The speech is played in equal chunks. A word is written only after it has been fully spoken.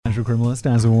Financial Criminalist,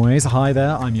 as always. Hi there,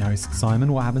 I'm your host,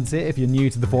 Simon. What happens here, if you're new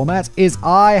to the format, is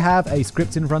I have a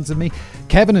script in front of me.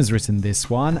 Kevin has written this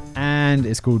one, and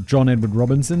it's called John Edward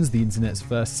Robinson's The Internet's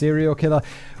First Serial Killer.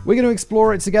 We're going to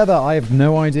explore it together. I have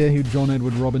no idea who John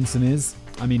Edward Robinson is.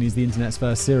 I mean, he's the internet's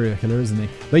first serial killer, isn't he?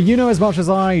 But you know as much as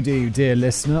I do, dear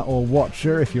listener or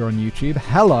watcher, if you're on YouTube.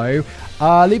 Hello.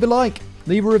 Leave a like.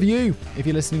 Leave a review if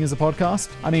you're listening as a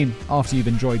podcast. I mean, after you've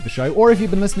enjoyed the show. Or if you've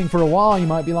been listening for a while, you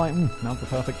might be like, now's the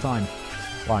perfect time.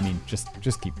 Well, I mean, just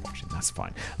keep watching. That's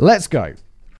fine. Let's go.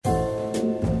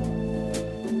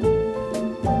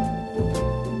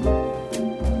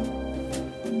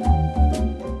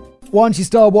 Once you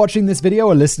start watching this video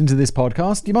or listening to this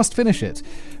podcast, you must finish it.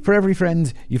 For every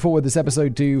friend you forward this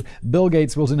episode to, Bill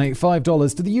Gates will donate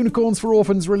 $5 to the Unicorns for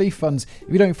Orphans Relief Fund.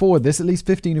 If you don't forward this, at least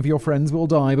 15 of your friends will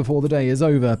die before the day is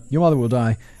over. Your mother will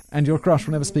die, and your crush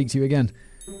will never speak to you again.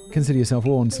 Consider yourself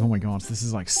warned. Oh my god, this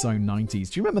is like so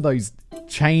 90s. Do you remember those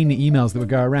chain emails that would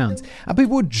go around? And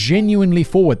people would genuinely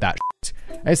forward that shit.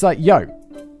 It's like, yo,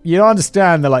 you don't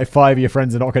understand that like 5 of your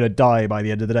friends are not going to die by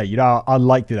the end of the day. You know how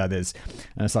unlikely that is.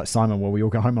 And it's like, Simon, well, we all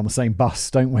go home on the same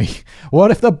bus, don't we? What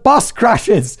if the bus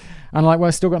crashes? And like, well,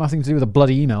 it's still got nothing to do with a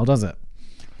bloody email, does it?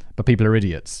 But people are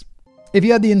idiots. If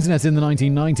you had the internet in the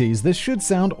 1990s, this should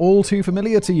sound all too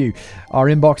familiar to you. Our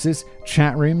inboxes,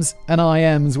 chat rooms, and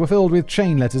IMs were filled with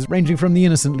chain letters ranging from the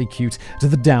innocently cute to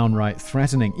the downright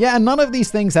threatening. Yeah, and none of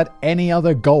these things had any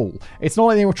other goal. It's not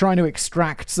like they were trying to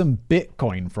extract some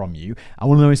Bitcoin from you. And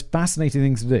one of the most fascinating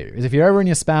things to do is if you're ever in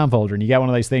your spam folder and you get one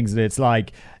of those things that it's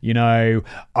like, you know,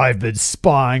 I've been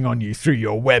spying on you through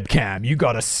your webcam. You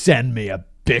gotta send me a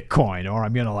Bitcoin, or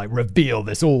I'm gonna like reveal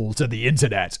this all to the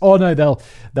internet. Oh no,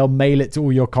 they'll mail it to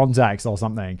all your contacts or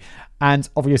something. And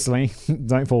obviously,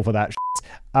 don't fall for that shit.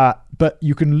 But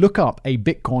you can look up a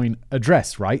Bitcoin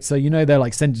address, right? So you know they're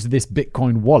like send it to this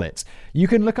Bitcoin wallet. You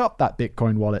can look up that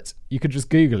Bitcoin wallet. You could just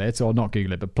Google it, or not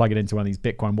Google it, but plug it into one of these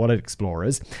Bitcoin wallet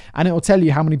explorers, and it will tell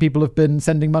you how many people have been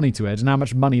sending money to it and how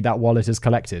much money that wallet has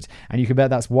collected. And you can bet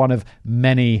that's one of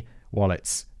many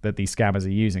wallets that these scammers are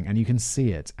using, and you can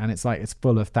see it, and it's like it's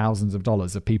full of thousands of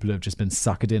dollars of people who have just been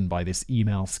suckered in by this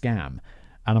email scam.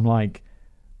 And I'm like,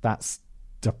 that's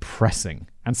depressing.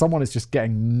 And someone is just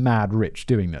getting mad rich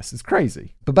doing this. It's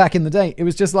crazy. But back in the day, it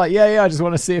was just like, yeah, I just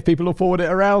want to see if people will forward it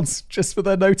around just for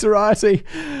their notoriety.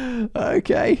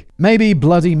 Okay. Maybe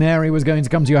Bloody Mary was going to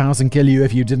come to your house and kill you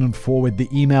if you didn't forward the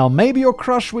email. Maybe your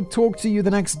crush would talk to you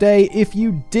the next day if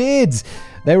you did.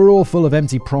 They were all full of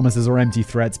empty promises or empty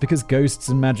threats because ghosts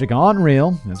and magic aren't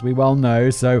real, as we well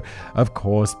know. So, of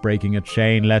course, breaking a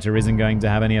chain letter isn't going to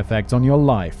have any effect on your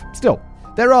life. Still,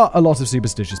 there are a lot of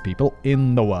superstitious people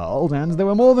in the world, and there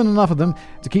were more than enough of them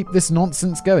to keep this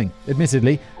nonsense going.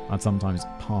 Admittedly, I'd sometimes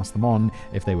pass them on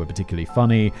if they were particularly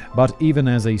funny, but even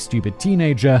as a stupid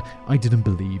teenager, I didn't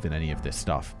believe in any of this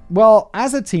stuff. Well,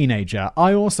 as a teenager,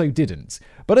 I also didn't.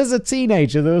 But as a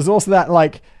teenager, there was also that,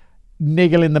 like,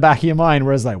 niggle in the back of your mind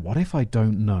where it's like, what if I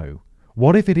don't know?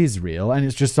 What if it is real and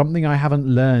it's just something I haven't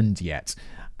learned yet?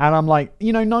 And I'm like,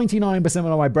 99%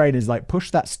 of my brain is like, push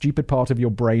that stupid part of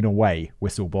your brain away,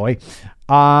 whistle boy.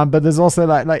 But there's also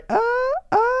and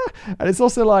it's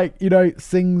also like,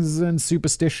 things and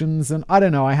superstitions. And I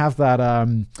don't know, I have that,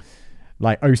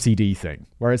 like OCD thing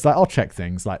where it's like, I'll check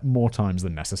things like more times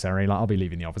than necessary. Like I'll be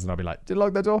leaving the office and I'll be like, did I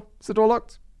lock that door? Is the door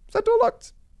locked? Is that door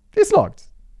locked? It's locked.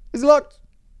 Is it locked?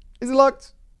 Is it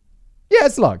locked? Yeah,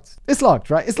 it's locked. It's locked,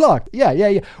 right? It's locked.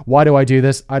 Yeah. Why do I do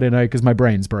this? I don't know, because my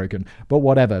brain's broken. But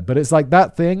whatever. But it's like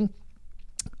that thing.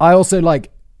 I also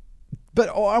like... But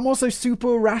I'm also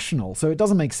super rational, so it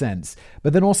doesn't make sense.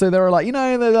 But then also there are like,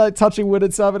 they're like touching wood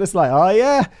and stuff, and it's like, oh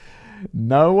yeah,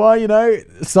 no,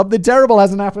 something terrible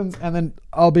hasn't happened. And then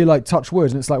I'll be like, touch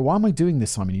wood. And it's like, why am I doing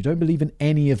this, Simon? You don't believe in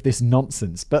any of this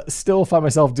nonsense, but still find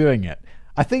myself doing it.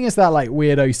 I think it's that like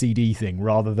weird OCD thing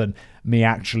rather than me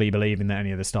actually believing that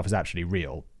any of this stuff is actually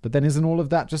real. But then isn't all of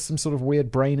that just some sort of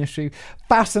weird brain issue?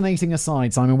 Fascinating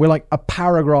aside, Simon, we're like a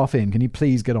paragraph in. Can you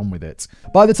please get on with it?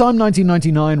 By the time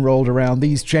 1999 rolled around,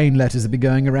 these chain letters had been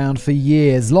going around for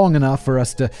years, long enough for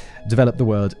us to develop the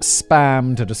word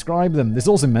spam to describe them. This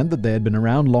also meant that they had been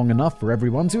around long enough for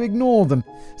everyone to ignore them.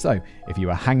 So, if you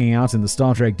were hanging out in the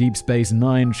Star Trek Deep Space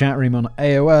Nine chat room on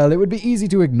AOL, it would be easy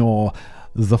to ignore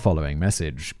the following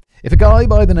message. If a guy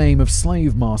by the name of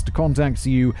Slave Master contacts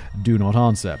you, do not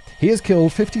answer. He has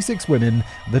killed 56 women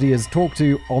that he has talked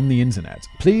to on the internet.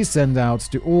 Please send out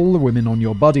to all the women on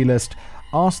your buddy list.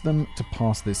 Ask them to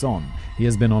pass this on. He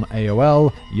has been on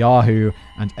AOL, Yahoo,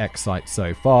 and X sites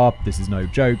so far. This is no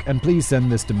joke, and please send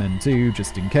this to men too,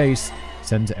 just in case.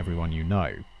 Send to everyone you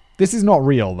know. This is not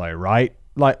real though, right?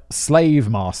 like Slave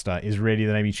Master is really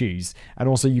the name you choose. And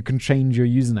also you can change your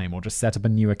username or just set up a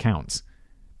new account.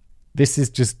 This is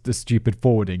just the stupid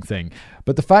forwarding thing.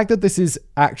 But the fact that this is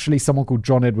actually someone called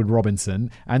John Edward Robinson,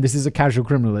 and this is a casual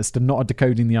criminalist and not a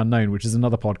Decoding the Unknown, which is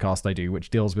another podcast I do, which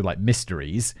deals with like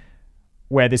mysteries,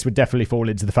 where this would definitely fall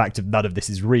into the fact of none of this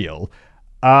is real.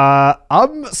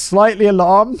 I'm slightly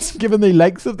alarmed, given the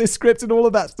length of this script and all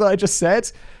of that I just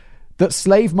said, that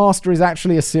Slave Master is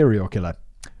actually a serial killer,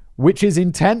 which is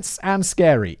intense and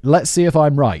scary. Let's see if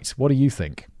I'm right. What do you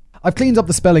think? I've cleaned up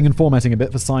the spelling and formatting a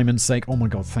bit for Simon's sake. Oh my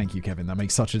god, thank you, Kevin. That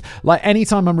makes such a... Like,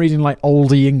 anytime I'm reading, like,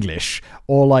 oldie English,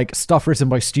 or, like, stuff written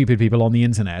by stupid people on the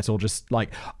internet, or just,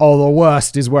 like, the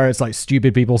worst is where it's, like,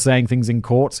 stupid people saying things in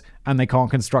court, and they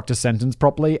can't construct a sentence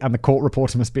properly, and the court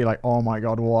reporter must be like, oh my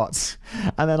god, what?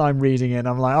 And then I'm reading it, and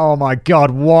I'm like, oh my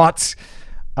god, what?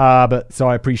 So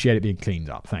I appreciate it being cleaned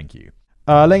up. Thank you.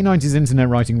 Late 90s internet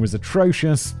writing was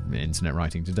atrocious. Internet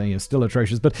writing today is still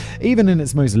atrocious, but even in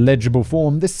its most legible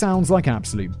form, this sounds like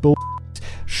absolute bull.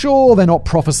 Sure, they're not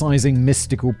prophesizing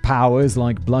mystical powers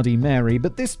like Bloody Mary,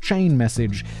 but this chain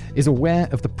message is aware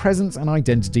of the presence and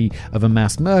identity of a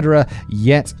mass murderer,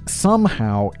 yet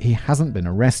somehow he hasn't been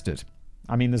arrested.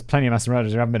 I mean, there's plenty of mass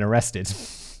murderers who haven't been arrested.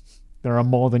 There are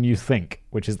more than you think,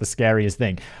 which is the scariest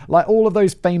thing. Like all of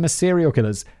those famous serial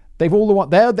killers, they're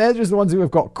just the ones who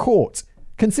have got caught.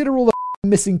 Consider all the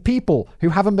missing people who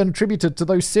haven't been attributed to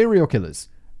those serial killers.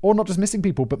 Or not just missing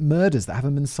people, but murders that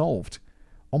haven't been solved.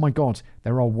 Oh my god,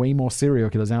 there are way more serial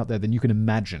killers out there than you can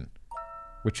imagine.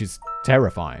 Which is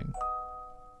terrifying.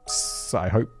 So I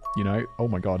hope, oh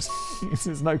my god.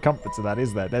 There's no comfort to that,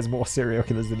 is there? There's more serial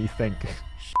killers than you think.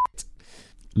 Shit.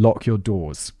 Lock your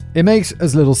doors. It makes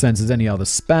as little sense as any other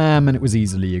spam, and it was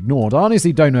easily ignored. I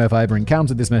honestly don't know if I ever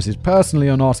encountered this message personally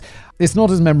or not. It's not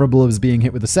as memorable as being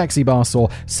hit with a sexy bus or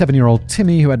 7-year-old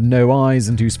Timmy who had no eyes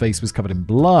and whose face was covered in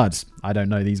blood. I don't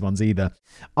know these ones either.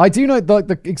 I do know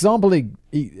the example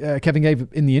Kevin gave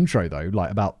in the intro, though,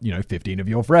 like about, 15 of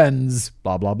your friends,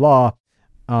 blah, blah, blah.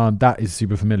 That is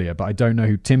super familiar, but I don't know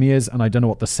who Timmy is, and I don't know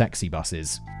what the sexy bus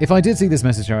is. If I did see this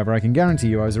message, however, I can guarantee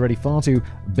you I was already far too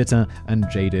bitter and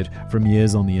jaded from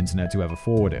years on the internet to ever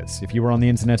forward it. If you were on the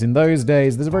internet in those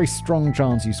days, there's a very strong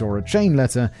chance you saw a chain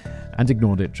letter and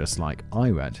ignored it just like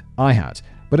I had.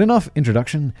 But enough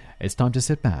introduction, it's time to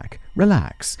sit back,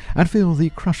 relax, and feel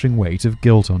the crushing weight of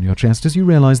guilt on your chest as you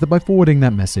realize that by forwarding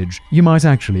that message, you might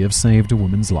actually have saved a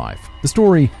woman's life. The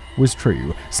story was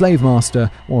true, Slave Master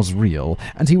was real,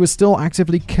 and he was still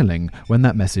actively killing when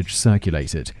that message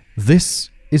circulated. This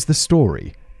is the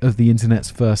story of the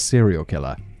internet's first serial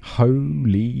killer.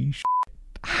 Holy shit.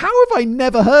 How have I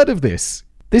never heard of this?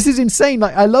 This is insane.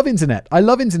 Like, I love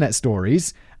internet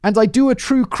stories, and I do a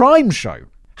true crime show.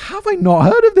 Have I not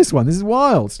heard of this one? This is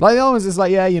wild. Like, the other one's just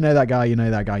like, yeah, you know that guy, you know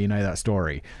that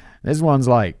story. This one's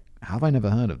like, have I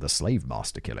never heard of the Slave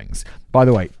Master killings? By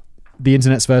the way, the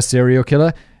internet's first serial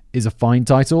killer is a fine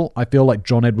title. I feel like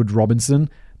John Edward Robinson,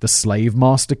 the Slave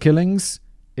Master killings,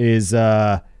 is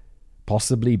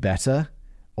possibly better.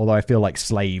 Although I feel like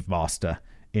Slave Master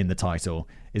in the title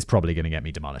is probably going to get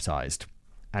me demonetized.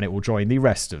 And it will join the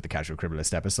rest of the Casual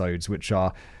Criminalist episodes, which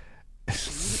are...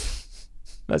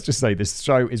 Let's just say this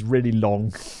show is really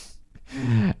long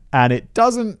and it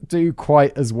doesn't do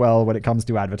quite as well when it comes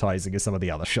to advertising as some of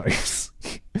the other shows.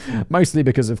 Mostly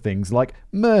because of things like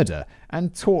murder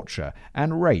and torture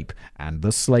and rape and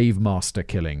the Slave Master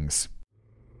killings.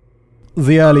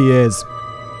 The early years.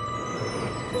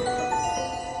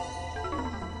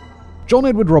 John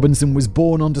Edward Robinson was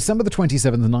born on December the 27th,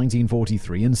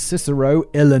 1943 in Cicero,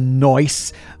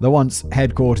 Illinois, the once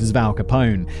headquarters of Al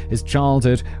Capone. His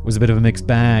childhood was a bit of a mixed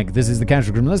bag. This is the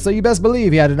Casual Criminalist, so you best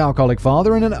believe he had an alcoholic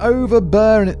father and an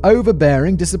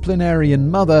overbearing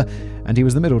disciplinarian mother, and he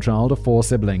was the middle child of 4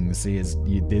 siblings. He is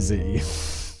dizzy.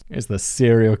 It's the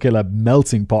serial killer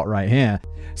melting pot right here.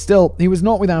 Still, he was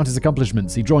not without his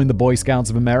accomplishments. He joined the Boy Scouts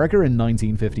of America in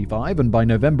 1955 and by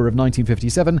November of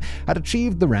 1957 had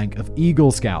achieved the rank of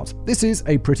Eagle Scout. This is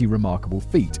a pretty remarkable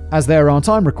feat, as there are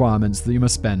time requirements that you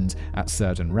must spend at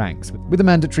certain ranks. With a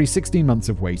mandatory 16 months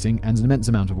of waiting and an immense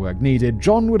amount of work needed,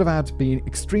 John would have had to be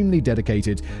extremely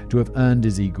dedicated to have earned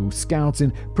his Eagle Scout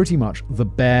in pretty much the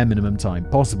bare minimum time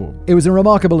possible. It was a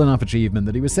remarkable enough achievement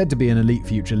that he was said to be an elite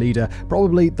future leader,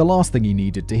 probably the last thing he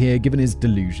needed to hear given his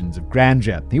delusions of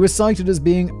grandeur. He was cited as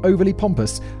being overly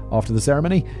pompous after the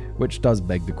ceremony, which does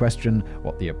beg the question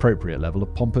what the appropriate level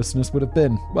of pompousness would have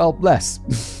been. Well, less.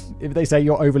 If they say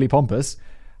you're overly pompous,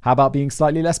 how about being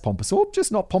slightly less pompous, or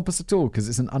just not pompous at all because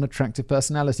it's an unattractive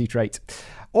personality trait?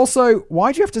 Also,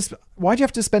 why do you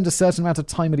have to spend a certain amount of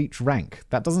time at each rank?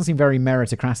 That doesn't seem very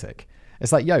meritocratic.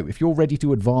 It's like, yo, if you're ready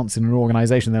to advance in an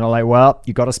organization, they're like, well,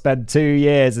 you got to spend 2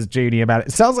 years as junior manager.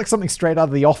 It sounds like something straight out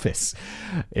of The Office.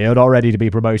 You're not ready to be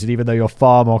promoted, even though you're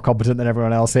far more competent than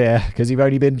everyone else here, because you've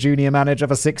only been junior manager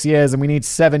for 6 years and we need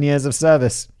 7 years of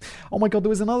service. Oh my God, there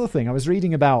was another thing I was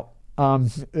reading about.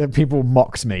 People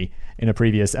mocked me in a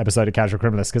previous episode of Casual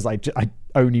Criminalist because I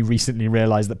only recently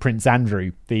realized that Prince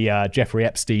Andrew, the Jeffrey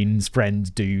Epstein's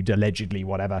friend, dude, allegedly,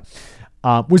 whatever,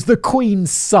 was the Queen's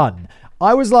son.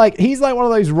 I was like, he's like one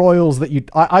of those royals that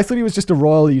I thought he was just a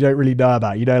royal you don't really know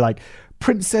about, like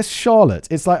Princess Charlotte.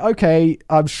 It's like, okay,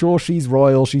 I'm sure she's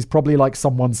royal. She's probably like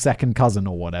someone's second cousin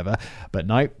or whatever. But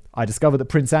no, I discovered that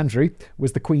Prince Andrew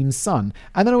was the Queen's son.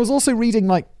 And then I was also reading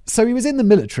so he was in the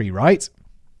military, right?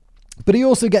 But he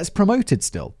also gets promoted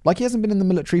still. Like, he hasn't been in the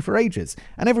military for ages.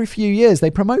 And every few years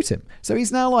they promote him. So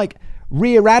he's now like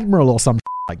Rear Admiral or some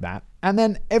like that. And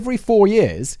then every 4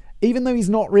 years, even though he's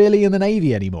not really in the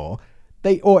Navy anymore,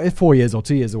 or 4 years or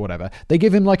 2 years or whatever, they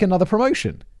give him like another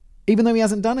promotion, even though he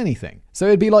hasn't done anything. So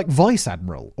it'd be like Vice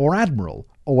Admiral or Admiral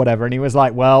or whatever. And he was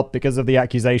like, well, because of the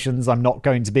accusations, I'm not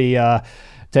going to be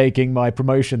taking my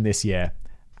promotion this year.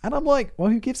 And I'm like,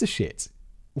 well, who gives a shit?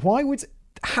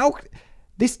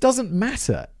 This doesn't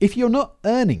matter. If you're not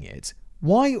earning it,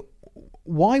 why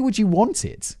would you want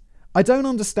it? I don't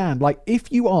understand. Like,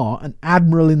 if you are an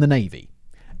admiral in the Navy,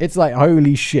 it's like,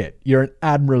 holy shit, you're an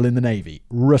admiral in the Navy.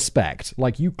 Respect.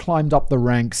 Like, you climbed up the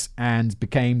ranks and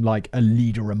became like a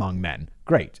leader among men.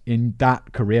 Great. In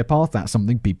that career path, that's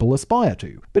something people aspire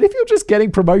to. But if you're just getting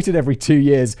promoted every 2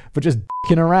 years for just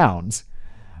dicking around,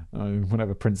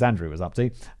 whatever Prince Andrew was up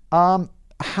to,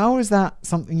 how is that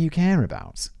something you care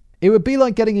about? It would be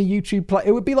like getting a YouTube play.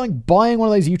 It would be like buying one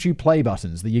of those YouTube play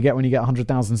buttons that you get when you get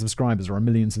 100,000 subscribers or 1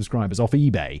 million subscribers off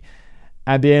eBay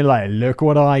and being like, look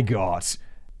what I got.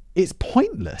 It's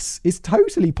pointless. It's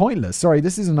totally pointless. Sorry,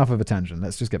 this is enough of a tangent.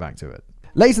 Let's just get back to it.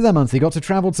 Later that month, he got to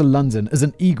travel to London as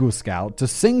an Eagle Scout to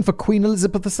sing for Queen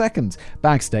Elizabeth II.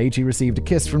 Backstage, he received a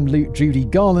kiss from Judy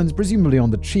Garland, presumably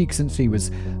on the cheek, since he was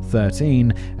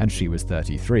 13 and she was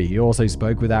 33. He also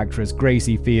spoke with actress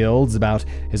Gracie Fields about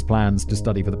his plans to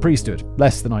study for the priesthood.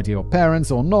 Less than ideal parents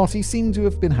or not, he seemed to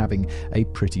have been having a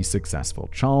pretty successful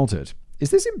childhood. Is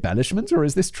this embellishment or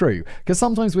is this true? Because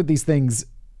sometimes with these things,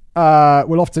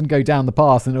 we'll often go down the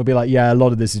path and it'll be like, yeah, a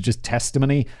lot of this is just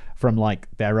testimony from like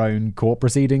their own court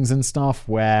proceedings and stuff,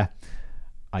 where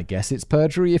I guess it's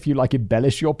perjury if you like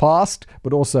embellish your past,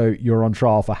 but also you're on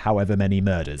trial for however many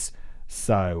murders.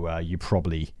 So you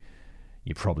probably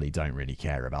don't really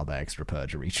care about the extra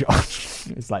perjury charge.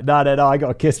 It's like, no, I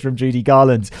got a kiss from Judy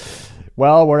Garland.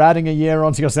 Well, we're adding a year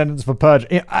onto your sentence for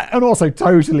perjury. And also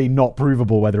totally not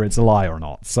provable whether it's a lie or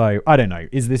not. So, I don't know.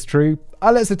 Is this true?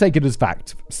 Let's take it as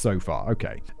fact so far.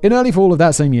 Okay. In early fall of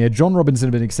that same year, John Robinson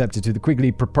had been accepted to the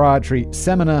Quigley Preparatory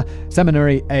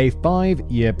Seminary, a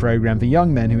 5-year program for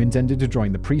young men who intended to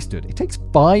join the priesthood. It takes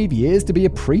 5 years to be a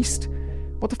priest?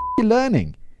 What the are you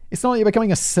learning? It's not like you're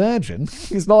becoming a surgeon.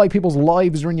 It's not like people's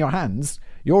lives are in your hands.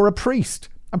 You're a priest.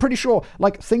 I'm pretty sure,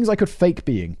 like, things I could fake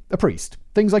being a priest.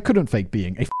 Things I couldn't fake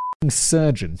being a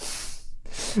surgeon.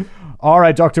 All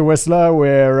right, Dr. Whistler,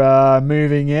 we're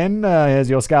moving in. Here's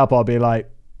your scalpel. I'll be like,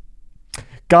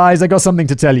 guys, I got something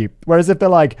to tell you. Whereas if they're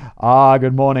like,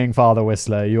 good morning, Father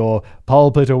Whistler, your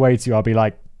pulpit awaits you, I'll be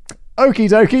like, okie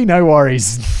dokie, no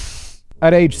worries.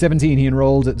 At age 17, he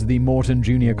enrolled at the Morton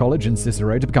Junior College in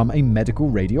Cicero to become a medical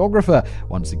radiographer.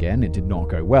 Once again, it did not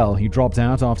go well. He dropped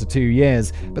out after 2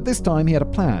 years, but this time he had a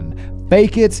plan.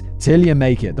 Fake it till you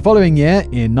make it. The following year,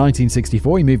 in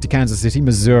 1964, he moved to Kansas City,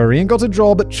 Missouri, and got a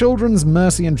job at Children's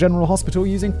Mercy and General Hospital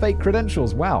using fake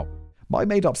credentials. Wow. My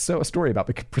made-up story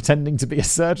about pretending to be a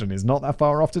surgeon is not that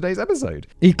far off today's episode.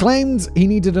 He claimed he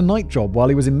needed a night job while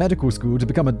he was in medical school to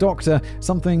become a doctor,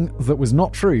 something that was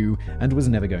not true and was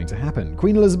never going to happen.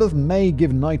 Queen Elizabeth may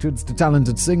give knighthoods to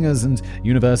talented singers, and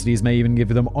universities may even give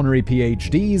them honorary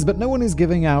PhDs, but no one is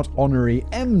giving out honorary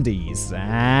MDs,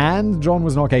 and John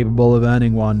was not capable of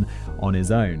earning one on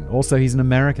his own. Also, he's an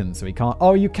American, so he can't...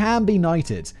 Oh, you can be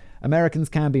knighted. Americans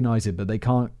can be knighted, but they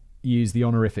can't use the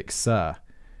honorific sir,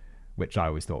 which I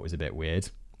always thought was a bit weird.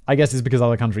 I guess it's because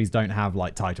other countries don't have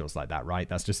like titles like that, right?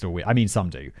 That's just a weird... I mean, some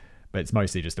do, but it's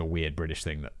mostly just a weird British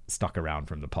thing that stuck around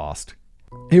from the past.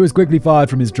 He was quickly fired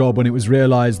from his job when it was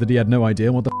realized that he had no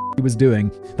idea what the he was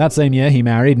doing. That same year, he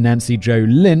married Nancy Jo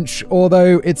Lynch,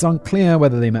 although it's unclear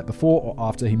whether they met before or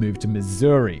after he moved to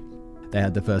Missouri. They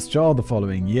had their first child the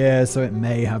following year, so it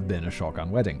may have been a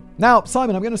shotgun wedding. Now,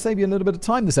 Simon, I'm going to save you a little bit of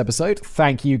time this episode.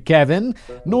 Thank you, Kevin.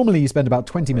 Normally, you spend about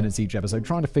 20 minutes each episode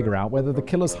trying to figure out whether the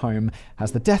killer's home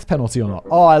has the death penalty or not.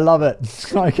 Oh, I love it.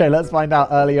 Okay, let's find out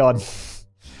early on.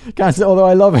 Although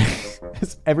I love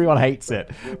it. Everyone hates it.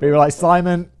 People are like,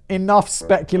 Simon, enough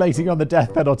speculating on the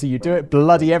death penalty. You do it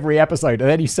bloody every episode, and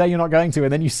then you say you're not going to,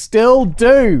 and then you still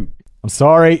do. I'm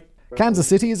sorry. Kansas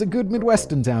City is a good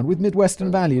Midwestern town with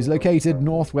Midwestern values located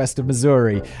northwest of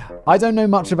Missouri. I don't know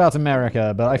much about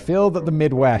America, but I feel that the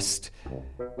Midwest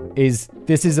is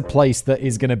a place that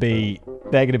is going to be,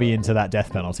 they're going to be into that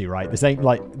death penalty, right?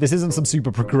 This isn't some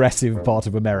super progressive part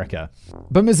of America.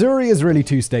 But Missouri is really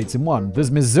two states in one.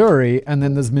 There's Missouri and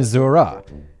then there's Missouri.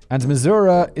 And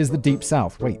Missouri is the deep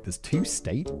south. Wait, there's two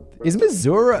states? Is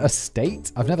Missouri a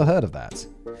state? I've never heard of that.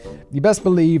 You best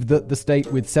believe that the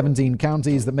state with 17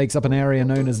 counties that makes up an area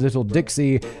known as Little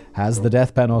Dixie has the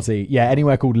death penalty. Yeah,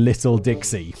 anywhere called Little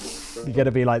Dixie. You're going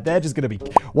to be like, they're just going to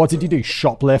be, what did you do?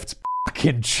 Shoplift?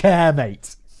 Fucking chair,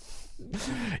 mate.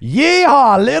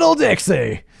 Yeehaw, Little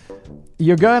Dixie.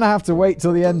 You're going to have to wait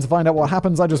till the end to find out what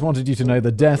happens. I just wanted you to know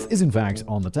that death is in fact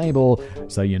on the table,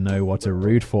 so you know what to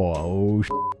root for. Oh,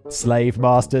 slave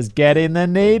masters, get in the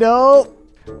needle.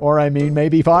 Or I mean,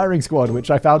 maybe firing squad, which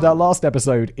I found out last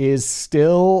episode is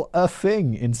still a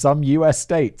thing in some US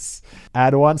states.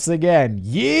 And once again,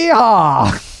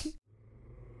 yeehaw!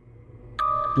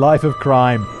 Life of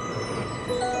crime.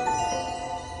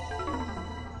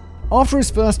 After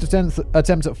his first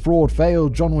attempt at fraud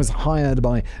failed, John was hired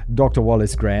by Dr.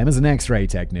 Wallace Graham as an X-ray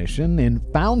technician at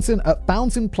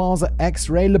Fountain Plaza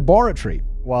X-ray Laboratory.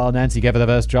 While Nancy gave her the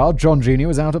first child, John Jr.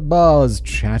 was out at bars,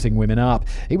 chatting women up.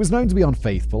 He was known to be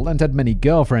unfaithful and had many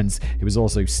girlfriends. He was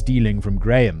also stealing from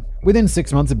Graham. Within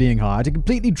 6 months of being hired, he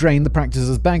completely drained the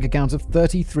practice's bank account of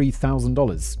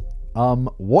 $33,000.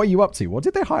 What are you up to? What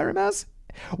did they hire him as?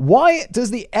 Why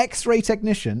does the X-ray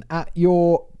technician at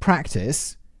your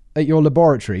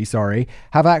laboratory,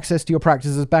 have access to your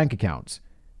practice's bank account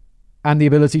and the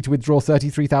ability to withdraw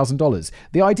 $33,000?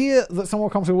 The idea that someone will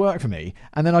come to work for me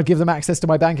and then I'll give them access to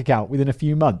my bank account within a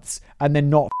few months and then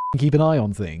not keep an eye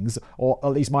on things, or at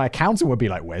least my accountant would be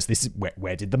like, where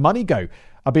did the money go?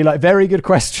 I'd be like, very good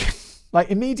question. Like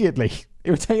immediately.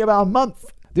 It would take about a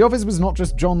month. The office was not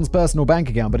just John's personal bank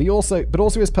account, but also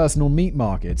his personal meat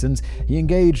market, and he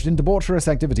engaged in debaucherous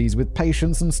activities with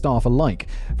patients and staff alike.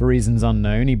 For reasons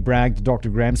unknown, he bragged Dr.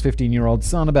 Graham's 15-year-old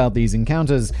son about these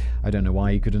encounters. I don't know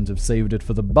why he couldn't have saved it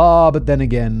for the bar, but then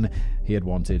again, he had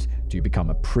wanted to become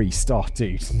a priest. Oh,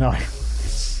 dude, no.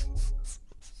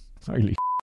 Holy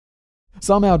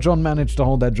Somehow, John managed to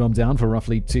hold that job down for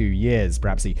roughly 2 years.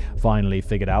 Perhaps he finally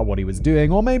figured out what he was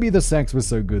doing, or maybe the sex was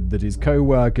so good that his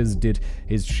co-workers did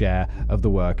his share of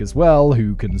the work as well.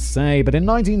 Who can say? But in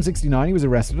 1969, he was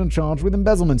arrested and charged with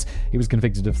embezzlement. He was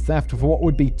convicted of theft for what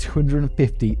would be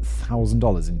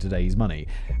 $250,000 in today's money,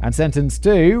 and sentenced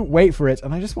to, wait for it,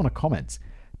 and I just want to comment,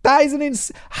 that is an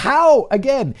how?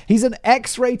 Again, he's an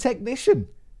X-ray technician.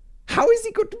 How is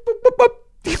he good?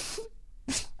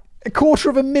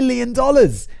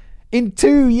 $250,000 in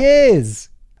 2 years.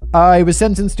 He was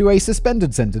sentenced to a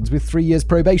suspended sentence with 3 years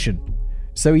probation.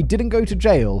 So he didn't go to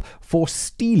jail for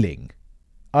stealing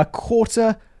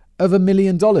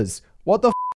 $250,000. What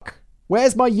the fuck?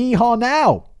 Where's my yeehaw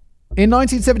now? In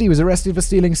 1970, he was arrested for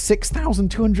stealing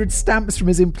 6,200 stamps from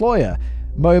his employer,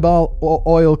 Mobile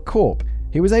Oil Corp.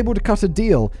 He was able to cut a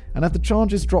deal and have the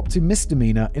charges dropped to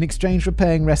misdemeanor in exchange for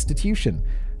paying restitution.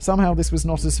 Somehow this was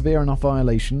not a severe enough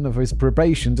violation of his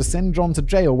probation to send John to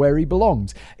jail where he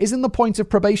belonged. Isn't the point of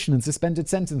probation and suspended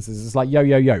sentences? It's like, yo,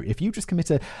 if you just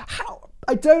commit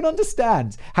I don't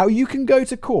understand how you can go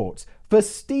to court for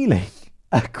stealing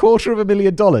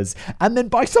 $250,000 and then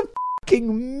by some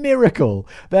fucking miracle,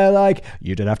 they're like,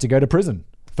 you don't have to go to prison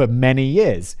for many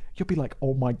years. You'll be like,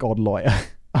 oh my God, lawyer,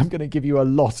 I'm going to give you a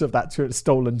lot of that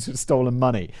stolen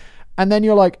money. And then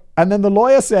you're like, and then the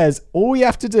lawyer says, all you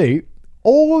have to do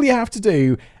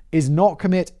is not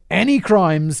commit any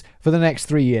crimes for the next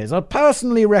 3 years. I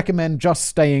personally recommend just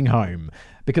staying home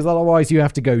because otherwise you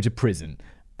have to go to prison.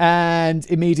 And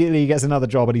immediately he gets another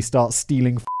job and he starts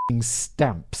stealing f***ing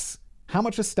stamps. How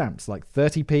much are stamps? Like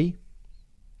 30p?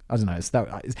 I don't know.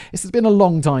 It's been a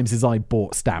long time since I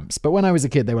bought stamps, but when I was a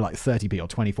kid, they were like 30p or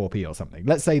 24p or something.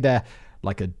 Let's say they're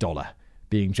like $1,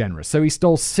 being generous. So he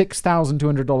stole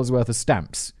 $6,200 worth of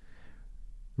stamps,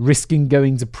 risking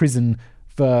going to prison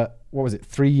for,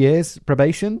 3 years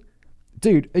probation?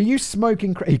 Dude, are you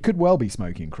smoking crack? He could well be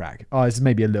smoking crack. Oh, this is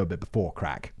maybe a little bit before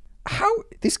crack.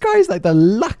 This guy is like the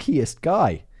luckiest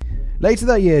guy. Later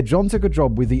that year, John took a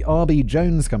job with the R.B.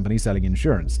 Jones Company selling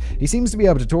insurance. He seems to be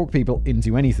able to talk people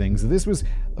into anything, so this was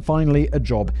finally a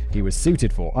job he was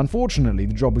suited for. Unfortunately,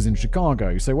 the job was in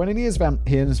Chicago, so when he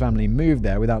and his family moved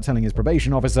there without telling his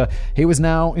probation officer, he was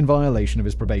now in violation of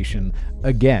his probation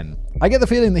again. I get the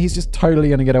feeling that he's just totally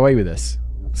going to get away with this.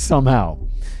 somehow.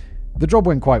 The job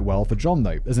went quite well for John,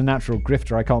 though. As a natural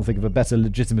grifter, I can't think of a better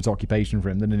legitimate occupation for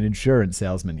him than an insurance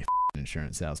salesman. You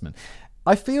insurance salesman.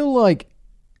 I feel like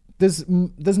there's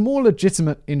more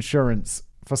legitimate insurance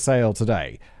for sale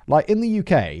today. Like in the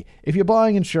UK, if you're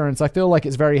buying insurance, I feel like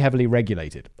it's very heavily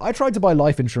regulated. I tried to buy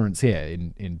life insurance here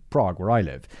in Prague, where I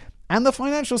live, and the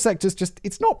financial sector's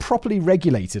it's not properly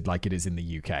regulated like it is in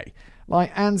the UK.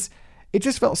 And it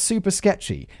just felt super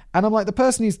sketchy. And I'm like, the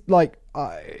person who's like,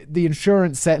 the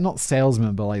insurance not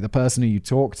salesman, but like the person who you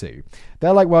talk to,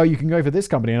 they're like, well, you can go for this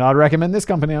company and I'd recommend this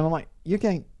company. And I'm like, you're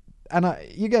getting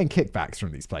kickbacks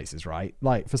from these places, right?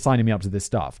 Like for signing me up to this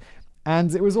stuff.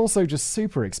 And it was also just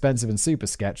super expensive and super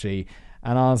sketchy.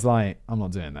 And I was like, I'm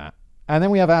not doing that. And then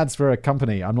we have ads for a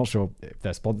company. I'm not sure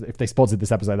if they sponsored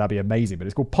this episode, that'd be amazing, but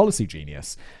it's called Policy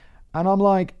Genius. And I'm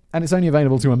like, and it's only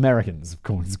available to Americans, of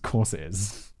course it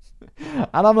is. And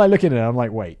I'm like looking at it, I'm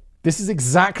like, wait, this is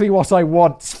exactly what I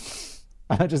want.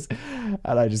 And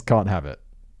I just can't have it.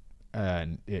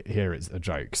 And here it's a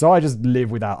joke. So I just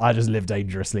live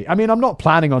dangerously. I mean, I'm not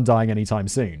planning on dying anytime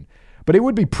soon, but it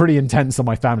would be pretty intense on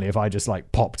my family if I just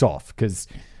like popped off, because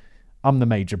I'm the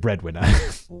major breadwinner.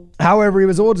 However, he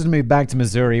was ordered to move back to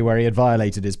Missouri, where he had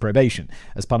violated his probation.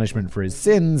 As punishment for his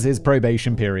sins, his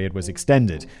probation period was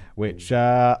extended, which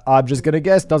I'm just going to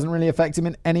guess doesn't really affect him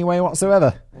in any way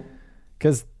whatsoever,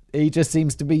 because he just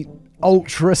seems to be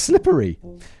ultra slippery.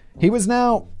 It was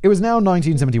now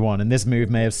 1971, and this move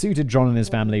may have suited John and his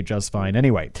family just fine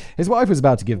anyway. His wife was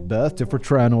about to give birth to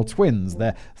fraternal twins,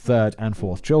 their third and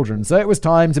fourth children, so it was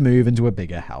time to move into a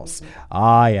bigger house.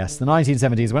 Ah yes, the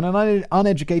 1970s, when an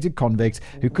uneducated convict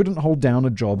who couldn't hold down a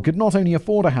job could not only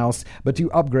afford a house, but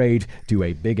to upgrade to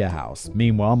a bigger house.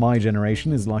 Meanwhile, my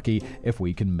generation is lucky if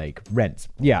we can make rent.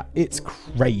 Yeah, it's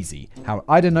crazy how,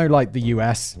 I don't know like the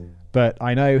US, but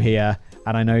I know here,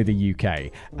 and I know the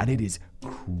UK, and it is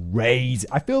crazy.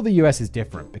 I feel the US is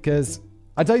different because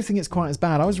I don't think it's quite as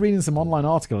bad. I was reading some online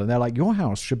article and they're like, your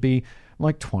house should be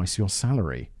like twice your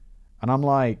salary. And I'm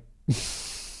like,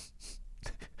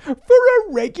 for a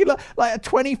regular, like a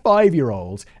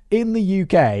 25-year-old in the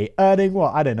UK earning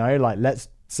what? I don't know, like let's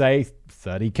say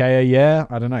 30k a year.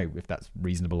 I don't know if that's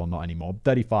reasonable or not anymore.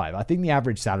 35. I think the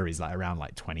average salary is like around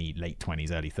like 20, late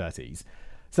 20s, early 30s.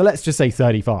 So let's just say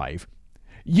 35.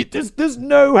 There's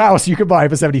no house you can buy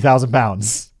for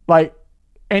 £70,000, like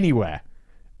anywhere,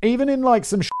 even in like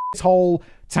some shithole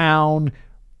town,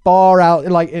 far out,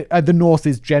 like the north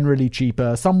is generally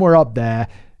cheaper. Somewhere up there,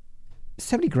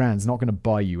 70 grand's not going to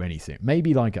buy you anything.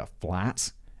 Maybe like a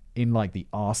flat in like the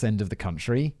arse end of the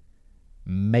country,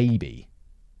 maybe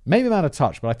about a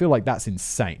touch, but I feel like that's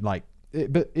insane.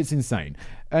 But it's insane,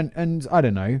 and I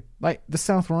don't know, like the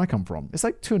south where I come from, it's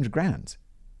like 200 grand.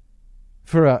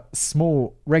 For a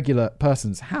small, regular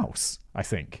person's house, I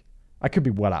think. I could be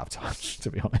well out of touch,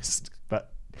 to be honest.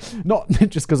 But not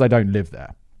just because I don't live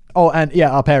there. Oh, and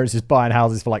yeah, our parents just buying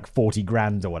houses for like 40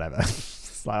 grand or whatever.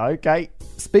 It's like, okay.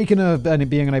 Speaking of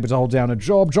being unable to hold down a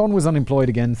job, John was unemployed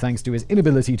again thanks to his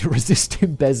inability to resist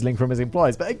embezzling from his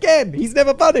employers. But again, he's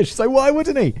never punished, so why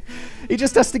wouldn't he? He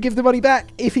just has to give the money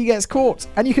back if he gets caught.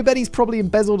 And you can bet he's probably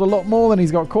embezzled a lot more than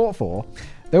he's got caught for.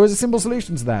 There was a simple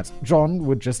solution to that. John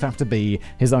would just have to be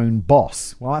his own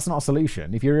boss. Well, that's not a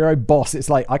solution. If you're your own boss, it's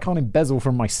like, I can't embezzle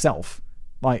from myself.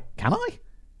 Like, can I?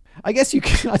 I guess you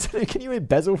can. I don't know. Can you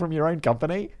embezzle from your own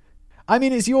company? I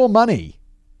mean, it's your money.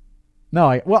 No,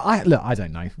 I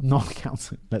don't know. I'm not an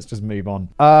accountant. Let's just move on.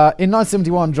 In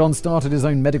 1971, John started his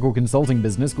own medical consulting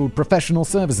business called Professional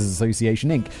Services Association,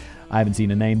 Inc. I haven't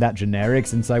seen a name that generic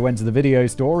since I went to the video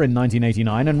store in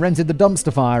 1989 and rented the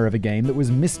dumpster fire of a game that was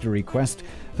Mystery Quest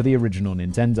for the original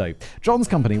Nintendo. John's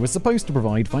company was supposed to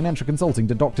provide financial consulting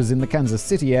to doctors in the Kansas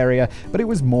City area, but it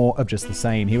was more of just the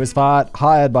same. He was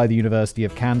hired by the University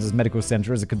of Kansas Medical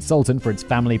Center as a consultant for its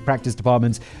family practice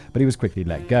department, but he was quickly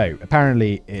let go.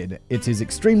 Apparently, it is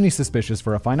extremely suspicious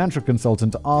for a financial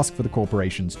consultant to ask for the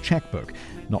corporation's checkbook,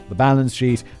 not the balance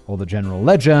sheet or the general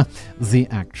ledger, the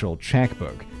actual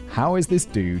checkbook. How is this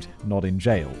dude not in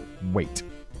jail? Wait.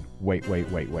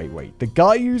 The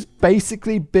guy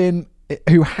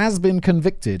who has been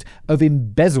convicted of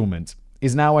embezzlement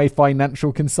is now a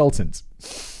financial consultant.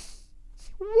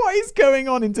 What is going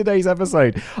on in today's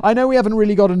episode? I know we haven't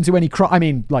really gotten into any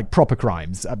proper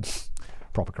crimes.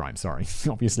 Proper crime, sorry.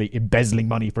 Obviously, embezzling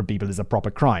money from people is a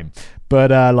proper crime.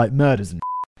 But like murders and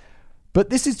But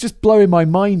this is just blowing my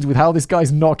mind with how this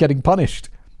guy's not getting punished.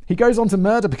 He goes on to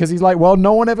murder because he's like, well,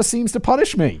 no one ever seems to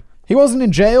punish me. He wasn't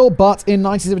in jail, but in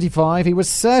 1975, he was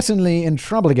certainly in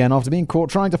trouble again after being caught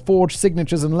trying to forge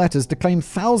signatures and letters to claim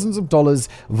thousands of dollars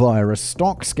via a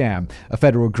stock scam. A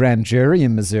federal grand jury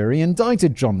in Missouri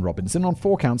indicted John Robinson on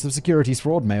 4 counts of securities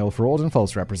fraud, mail fraud, and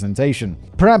false representation.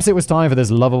 Perhaps it was time for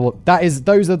this lovable...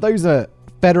 Those are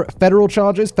federal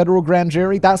charges, federal grand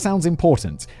jury. That sounds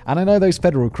important. And I know those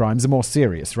federal crimes are more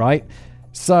serious, right?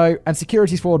 So, and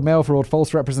securities fraud, mail fraud,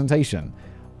 false representation.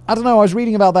 I don't know, I was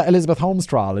reading about that Elizabeth Holmes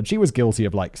trial, and she was guilty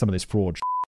of, some of this fraud.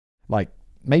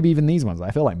 Maybe even these ones. I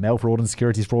feel like mail fraud and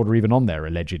securities fraud are even on there,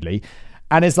 allegedly.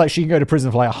 And it's like she can go to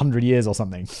prison for 100 years or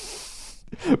something.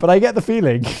 But I get the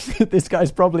feeling that this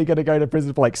guy's probably going to go to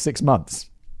prison for 6 months.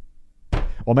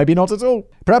 Or maybe not at all.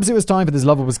 Perhaps it was time for this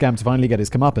lovable scam to finally get his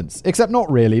comeuppance. Except not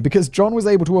really, because John was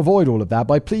able to avoid all of that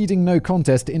by pleading no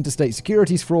contest to interstate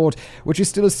securities fraud, which is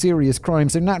still a serious crime,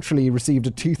 so naturally he received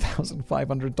a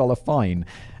 $2,500 fine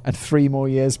and 3 more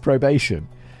years probation.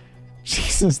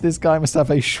 Jesus, this guy must have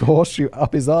a horseshoe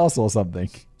up his arse or something.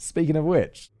 Speaking of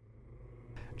which,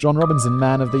 John Robinson,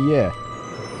 Man of the Year.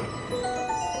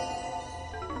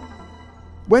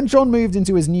 When John moved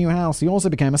into his new house, he also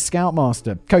became a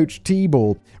scoutmaster, coached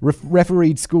t-ball,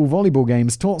 refereed school volleyball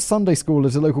games, taught Sunday school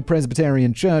at a local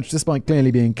Presbyterian church, despite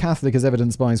clearly being Catholic as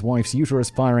evidenced by his wife's uterus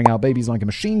firing out babies like a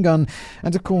machine gun,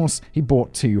 and of course, he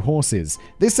bought 2 horses.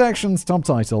 This section's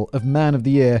subtitle of Man of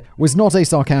the Year was not a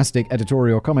sarcastic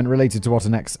editorial comment related to what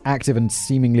an active and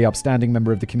seemingly upstanding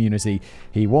member of the community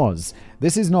he was.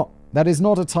 That is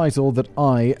not a title that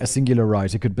I, a singular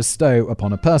writer, could bestow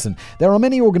upon a person. There are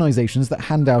many organizations that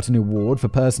hand out an award for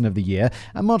Person of the Year,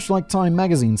 and much like Time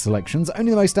magazine selections,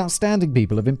 only the most outstanding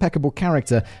people of impeccable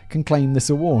character can claim this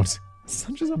award.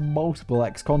 Such as a multiple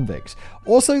ex-convict.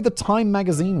 Also, the Time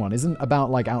magazine one isn't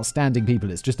about outstanding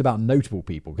people, it's just about notable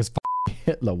people, because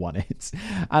Hitler won it.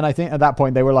 And I think at that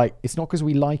point they were like, it's not because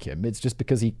we like him, it's just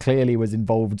because he clearly was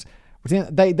involved.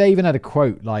 They even had a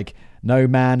quote no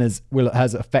man has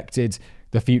affected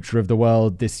the future of the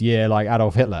world this year like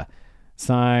Adolf Hitler.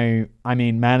 So, I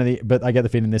mean, but I get the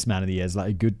feeling this Man of the Year is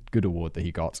a good award that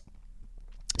he got.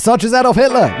 Such as Adolf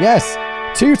Hitler, yes.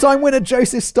 2-time winner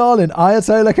Joseph Stalin,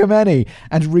 Ayatollah Khomeini,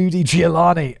 and Rudy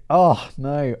Giuliani. Oh,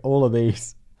 no, all of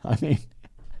these. I mean,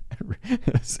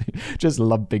 just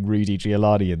lumping Rudy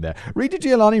Giuliani in there. Rudy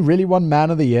Giuliani really won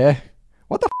Man of the Year?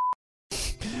 What the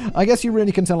I guess you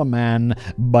really can tell a man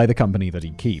by the company that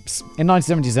he keeps. In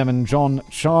 1977, John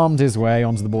charmed his way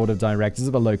onto the board of directors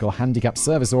of a local handicapped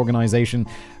service organization.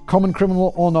 Common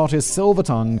criminal or not, his silver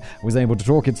tongue was able to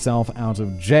talk itself out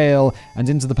of jail and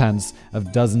into the pants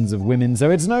of dozens of women, so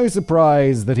it's no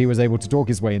surprise that he was able to talk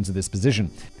his way into this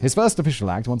position. His first official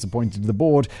act, once appointed to the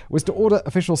board, was to order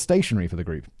official stationery for the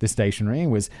group. This stationery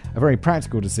was a very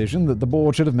practical decision that the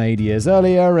board should have made years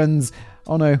earlier, and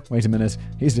oh no, wait a minute,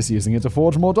 he's just using it to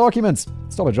forge more documents.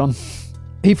 Stop it, John.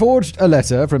 He forged a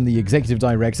letter from the executive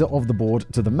director of the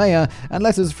board to the mayor, and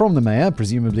letters from the mayor,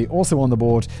 presumably also on the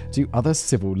board, to other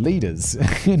civil leaders.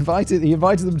 He invited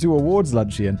them to awards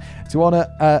luncheon to honor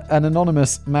an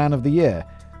anonymous Man of the Year.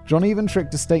 John even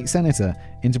tricked a state senator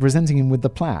into presenting him with the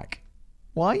plaque.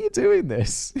 Why are you doing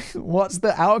this? What's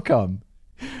the outcome?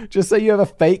 Just say you have a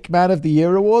fake Man of the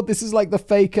Year award? This is like the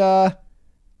fake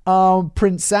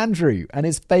Prince Andrew and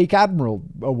his fake Admiral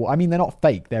award. I mean, they're not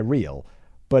fake, they're real.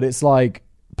 But it's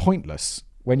pointless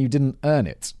when you didn't earn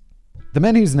it. The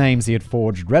men whose names he had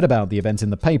forged read about the event in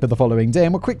the paper the following day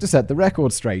and were quick to set the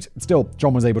record straight. Still,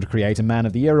 John was able to create a Man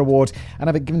of the Year award and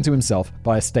have it given to himself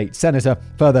by a state senator,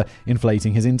 further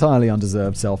inflating his entirely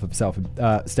undeserved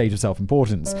state of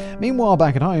self-importance. Meanwhile,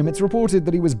 back at home, it's reported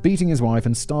that he was beating his wife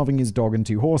and starving his dog and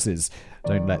 2 horses.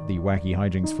 Don't let the wacky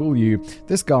hijinks fool you.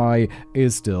 This guy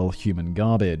is still human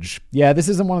garbage. Yeah, this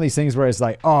isn't one of these things where it's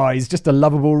he's just a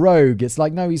lovable rogue. It's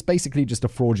no, he's basically just a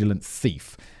fraudulent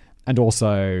thief. And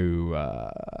also,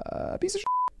 a piece of shit.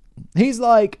 He's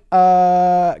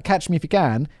Catch Me If You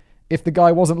Can, if the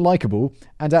guy wasn't likable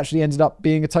and actually ended up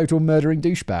being a total murdering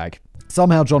douchebag.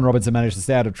 Somehow John Robinson managed to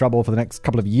stay out of trouble for the next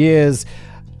couple of years.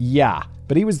 Yeah,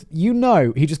 but he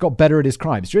just got better at his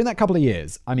crimes. During that couple of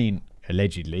years, I mean,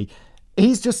 allegedly,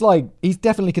 he's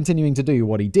definitely continuing to do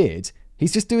what he did.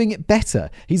 He's just doing it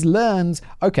better. He's learned,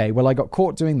 okay, well, I got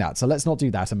caught doing that, so let's not do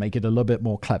that and make it a little bit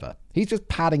more clever. He's just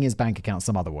padding his bank account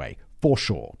some other way, for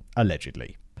sure,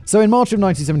 allegedly. So in March of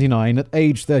 1979, at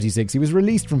age 36, he was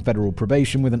released from federal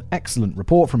probation with an excellent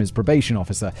report from his probation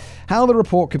officer. How the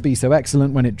report could be so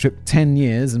excellent when it took 10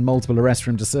 years and multiple arrests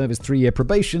for him to serve his 3-year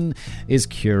probation is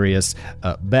curious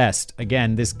at best.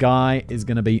 Again, this guy is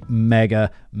going to be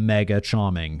mega, mega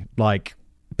charming.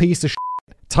 Piece of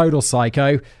shit, total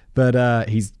psycho. But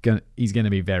he's gonna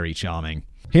be very charming.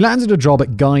 He landed a job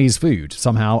at Guy's Food,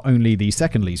 somehow only the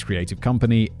second least creative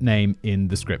company name in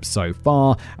the script so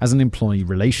far, as an employee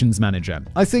relations manager.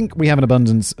 I think we have an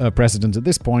abundance of precedent at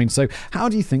this point, so how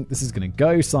do you think this is going to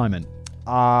go, Simon?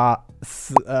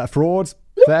 Fraud,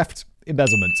 theft,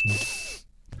 embezzlement.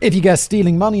 If you guess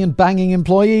stealing money and banging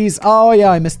employees, oh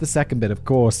yeah, I missed the second bit, of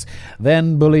course.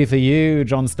 Then, bully for you,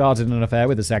 John started an affair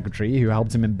with a secretary who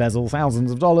helped him embezzle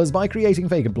thousands of dollars by creating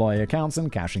fake employee accounts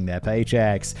and cashing their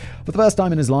paychecks. For the first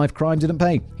time in his life, crime didn't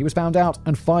pay. He was found out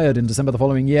and fired in December the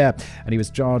following year, and he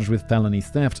was charged with felony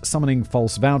theft, summoning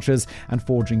false vouchers, and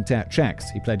forging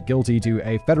checks. He pled guilty to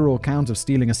a federal count of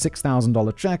stealing a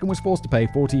 $6,000 check and was forced to pay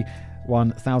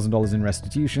 $41,000 in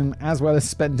restitution, as well as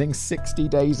spending 60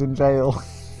 days in jail.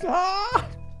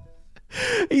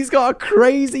 He's got a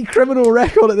crazy criminal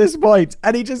record at this point,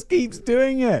 and he just keeps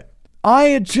doing it.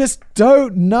 I just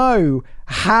don't know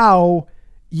how.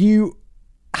 Whoever's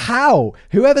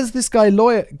this guy's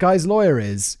lawyer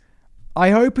is,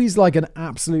 I hope he's like an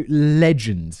absolute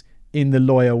legend in the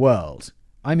lawyer world.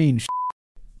 I mean,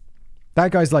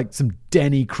 that guy's like some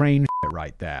Denny Crane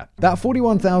right there. That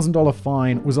 $41,000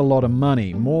 fine was a lot of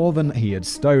money, more than he had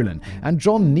stolen, and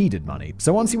John needed money.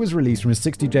 So once he was released from his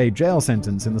 60-day jail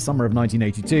sentence in the summer of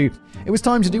 1982, it was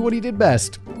time to do what he did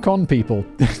best: con people.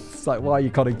 It's like, why are you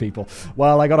conning people?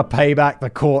 Well, I gotta pay back the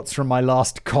courts from my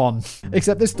last con.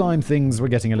 Except this time things were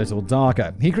getting a little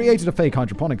darker. He created a fake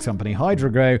hydroponics company,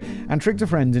 HydroGrow, and tricked a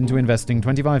friend into investing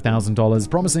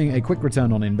 $25,000, promising a quick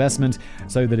return on investment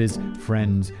so that his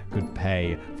friend could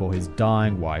pay for his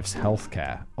dying wife's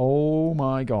healthcare. Oh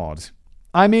my god.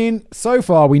 I mean, so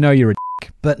far we know you're a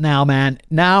dick, but now, man,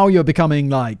 now you're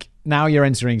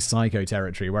entering psycho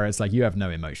territory where it's like you have no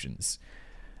emotions.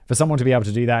 For someone to be able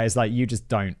to do that is like you just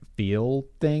don't feel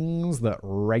things that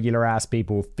regular ass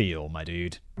people feel, my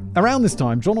dude. Around this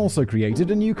time, John also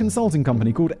created a new consulting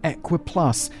company called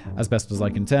Equiplus. As best as I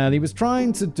can tell, what he was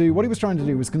trying to do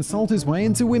was consult his way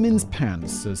into women's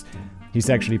pants, as he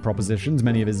sexually propositioned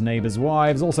many of his neighbors'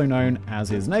 wives, also known as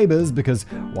his neighbors, because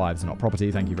wives are not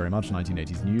property, thank you very much,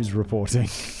 1980s news reporting.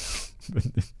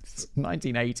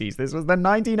 1980s. This was the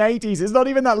 1980s. It's not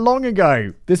even that long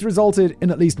ago. This resulted in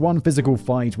at least one physical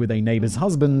fight with a neighbor's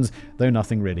husband, though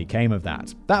nothing really came of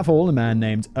that. That fall, a man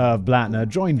named Irv Blattner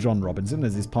joined John Robinson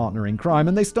as his partner in crime,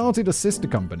 and they started a sister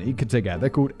company together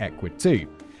called Equit 2.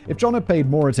 If John had paid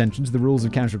more attention to the rules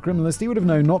of casual criminalist, he would have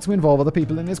known not to involve other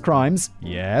people in his crimes.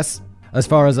 Yes. As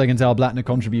far as I can tell, Blattner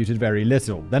contributed very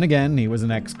little. Then again, he was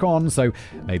an ex-con, so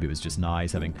maybe it was just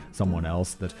nice having someone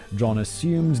else that John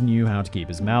assumed knew how to keep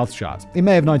his mouth shut. In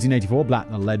May of 1984,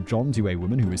 Blattner led John to a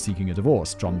woman who was seeking a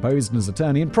divorce. John posed as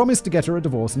attorney and promised to get her a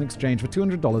divorce in exchange for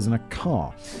 $200 in a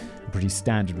car. A pretty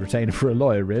standard retainer for a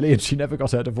lawyer, really, and she never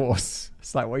got her divorce.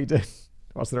 It's like, what you do?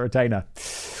 What's the retainer?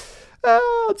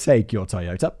 I'll take your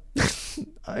Toyota.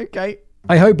 Okay.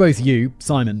 I hope both you,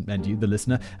 Simon, and you, the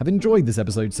listener, have enjoyed this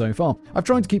episode so far. I've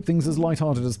tried to keep things as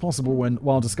lighthearted as possible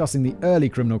while discussing the early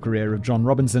criminal career of John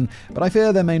Robinson, but I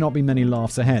fear there may not be many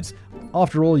laughs ahead.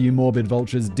 After all, you morbid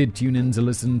vultures did tune in to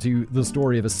listen to the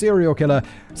story of a serial killer,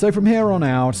 so from here on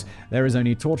out, there is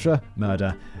only torture,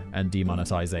 murder, and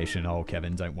demonetization. Oh,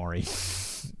 Kevin, don't worry.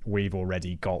 We've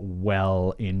already got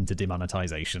well into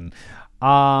demonetization.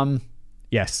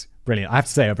 Yes, brilliant. I have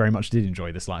to say, I very much did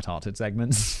enjoy this lighthearted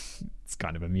segment. It's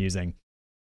kind of amusing.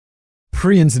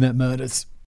 Pre-internet murders.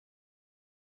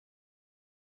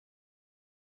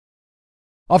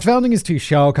 After founding his two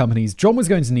shower companies, John was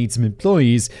going to need some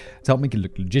employees to help make it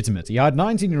look legitimate. He hired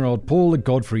 19-year-old Paula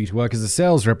Godfrey to work as a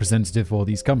sales representative for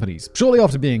these companies. Shortly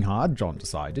after being hired, John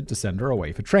decided to send her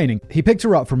away for training. He picked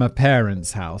her up from her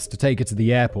parents' house to take her to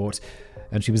the airport,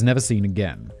 and she was never seen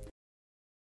again.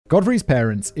 Godfrey's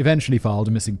parents eventually filed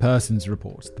a missing persons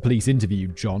report. The police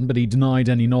interviewed John, but he denied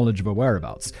any knowledge of her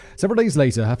whereabouts. Several days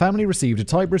later, her family received a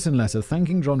typewritten letter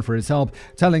thanking John for his help,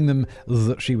 telling them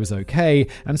that she was okay,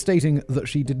 and stating that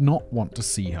she did not want to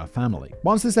see her family.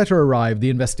 Once this letter arrived, the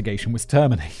investigation was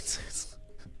terminated.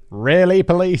 Really,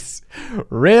 police?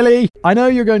 Really? I know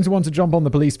you're going to want to jump on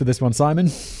the police for this one, Simon.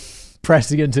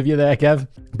 Prescient of you there, Kev.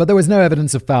 But there was no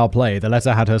evidence of foul play. The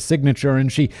letter had her signature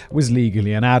and she was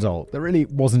legally an adult. There really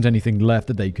wasn't anything left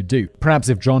that they could do. Perhaps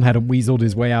if John hadn't weaseled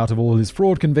his way out of all his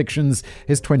fraud convictions,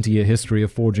 his 20-year history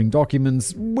of forging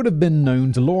documents would have been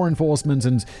known to law enforcement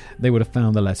and they would have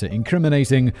found the letter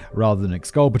incriminating rather than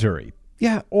exculpatory.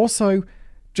 Yeah, also,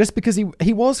 just because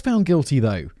he was found guilty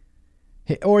though,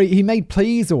 he made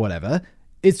pleas or whatever,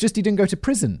 it's just he didn't go to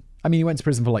prison. I mean, he went to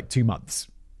prison for like 2 months.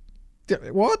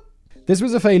 What? This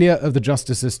was a failure of the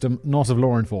justice system, not of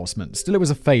law enforcement. Still, it was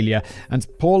a failure, and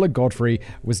Paula Godfrey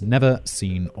was never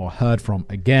seen or heard from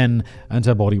again, and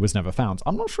her body was never found.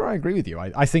 I'm not sure I agree with you.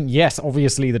 I think, yes,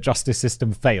 obviously the justice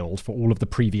system failed for all of the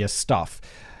previous stuff.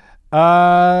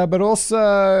 But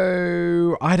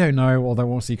also, I don't know, although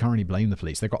also you can't really blame the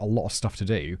police. They've got a lot of stuff to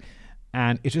do,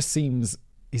 and it just seems,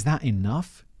 is that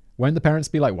enough? Won't the parents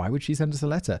be like, why would she send us a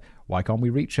letter? Why can't we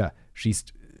reach her? She's...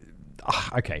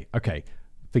 Okay,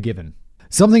 forgiven.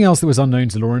 Something else that was unknown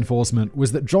to law enforcement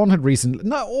was that John had recently...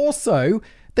 No, also,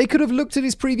 they could have looked at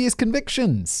his previous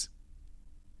convictions.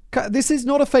 This is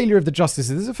not a failure of the justice,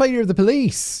 this is a failure of the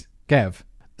police. Kev.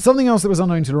 Something else that was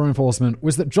unknown to law enforcement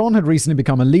was that John had recently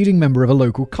become a leading member of a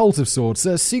local cult of sorts,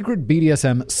 a secret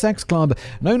BDSM sex club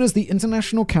known as the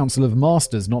International Council of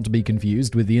Masters, not to be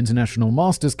confused with the International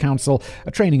Masters Council,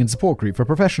 a training and support group for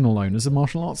professional owners of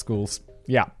martial arts schools.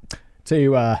 Yeah,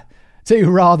 two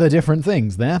rather different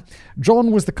things there.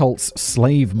 John was the cult's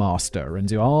slave master, and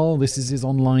this is his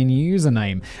online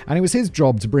username, and it was his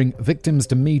job to bring victims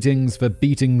to meetings for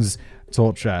beatings,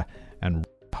 torture, and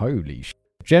holy shit.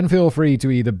 Jen, feel free to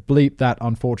either bleep that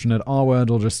unfortunate R-word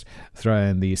or just throw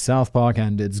in the South Park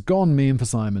and it's gone meme for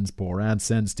Simon's poor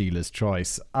AdSense dealer's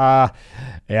choice. Yeah,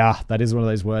 that is one of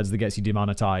those words that gets you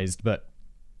demonetized, but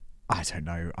I don't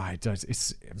know.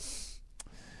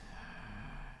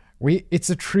 It's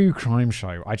a true crime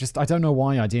show. I don't know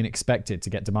why I didn't expect it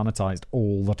to get demonetized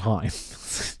all the time.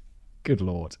 Good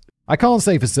Lord. I can't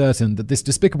say for certain that this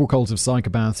despicable cult of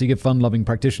psychopaths who give fun-loving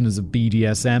practitioners of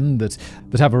BDSM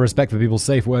that have a respect for people's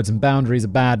safe words and boundaries a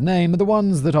bad name are the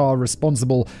ones that are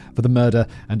responsible for the murder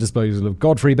and disposal of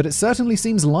Godfrey, but it certainly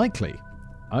seems likely.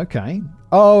 Okay.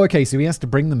 Oh, okay, so he has to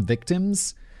bring them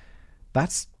victims?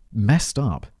 That's messed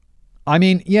up. I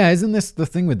mean, yeah, isn't this the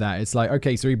thing with that? It's like,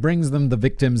 okay, so he brings them the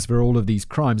victims for all of these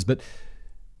crimes, but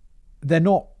they're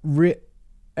not...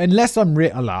 Unless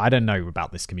I don't know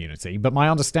about this community, but my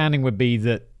understanding would be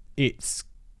that it's,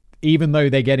 even though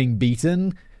they're getting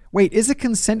beaten... Wait, is a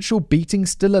consensual beating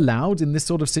still allowed in this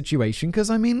sort of situation? Because,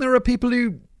 I mean, there are people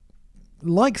who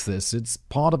like this. It's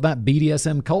part of that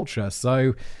BDSM culture,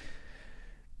 so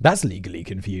that's legally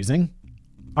confusing.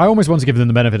 I almost want to give them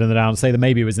the benefit of the doubt and say that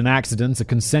maybe it was an accident, a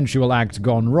consensual act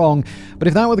gone wrong, but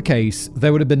if that were the case,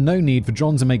 there would have been no need for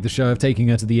John to make the show of taking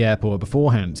her to the airport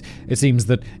beforehand. It seems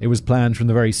that it was planned from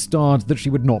the very start that she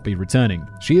would not be returning.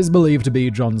 She is believed to be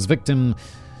John's victim,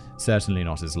 certainly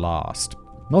not his last.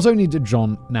 Not only did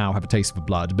John now have a taste for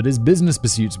blood, but his business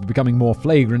pursuits were becoming more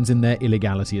flagrant in their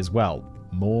illegality as well.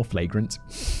 More flagrant?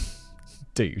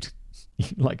 Dude,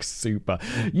 like super.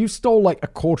 You stole like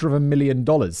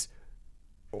 $250,000.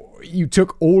 You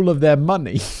took all of their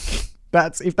money.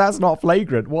 If that's not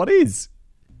flagrant, what is?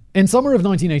 In summer of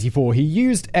 1984, he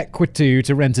used Equitu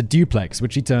to rent a duplex,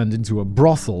 which he turned into a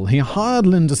brothel. He hired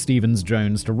Linda Stevens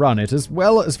Jones to run it, as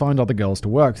well as find other girls to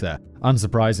work there.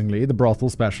 Unsurprisingly, the brothel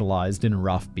specialized in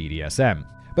rough BDSM.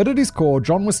 But at his core,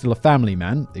 John was still a family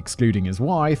man, excluding his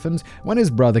wife, and when his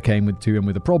brother came to him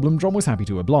with a problem, John was happy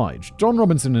to oblige. Don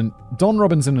Robinson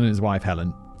and his wife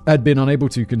Helen had been unable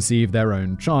to conceive their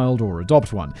own child or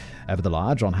adopt one.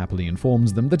 Nevertheless, John happily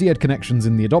informs them that he had connections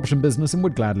in the adoption business and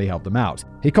would gladly help them out.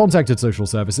 He contacted social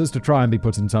services to try and be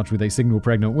put in touch with a single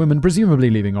pregnant woman, presumably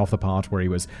leaving off the part where he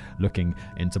was looking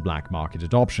into black market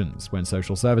adoptions. When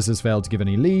social services failed to give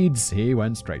any leads, he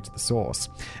went straight to the source.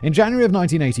 In January of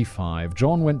 1985,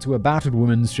 John went to a battered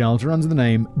women's shelter under the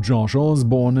name Josh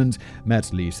Osborne and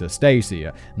met Lisa Stacy,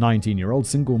 a 19-year-old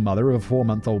single mother of a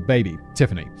 4-month-old baby,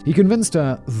 Tiffany. He convinced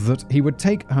her that he would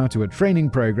take her to a training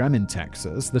program in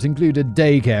Texas that included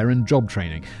daycare and job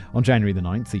training. On January the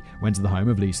 9th, he went to the home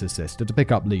of Lisa's sister to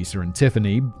pick up Lisa and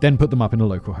Tiffany, then put them up in a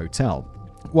local hotel.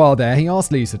 While there, he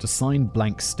asked Lisa to sign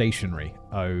blank stationery.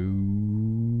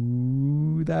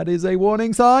 Oh, that is a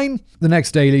warning sign. The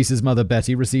next day, Lisa's mother,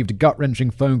 Betty, received a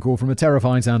gut-wrenching phone call from a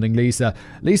terrified-sounding Lisa.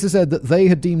 Lisa said that they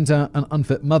had deemed her an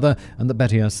unfit mother and that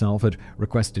Betty herself had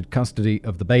requested custody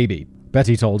of the baby.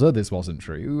 Betty told her this wasn't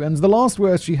true, and the last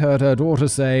words she heard her daughter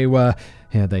say were,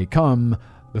 "Here they come,"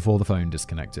 before the phone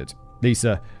disconnected.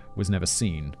 Lisa was never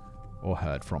seen or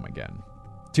heard from again.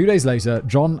 2 days later,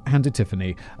 John handed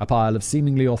Tiffany a pile of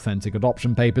seemingly authentic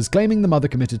adoption papers claiming the mother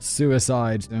committed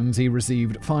suicide, and he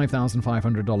received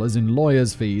 $5,500 in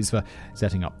lawyer's fees for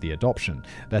setting up the adoption.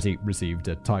 Betty received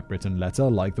a typewritten letter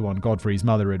like the one Godfrey's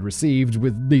mother had received,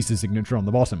 with Lisa's signature on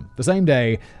the bottom. The same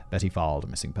day, Betty filed a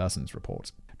missing persons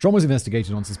report. John was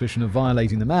investigated on suspicion of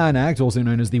violating the Mann Act, also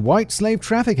known as the White Slave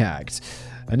Traffic Act.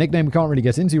 a nickname we can't really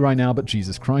get into right now, but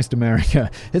Jesus Christ,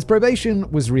 America. His probation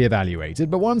was reevaluated,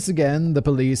 but once again, the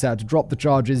police had to drop the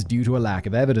charges due to a lack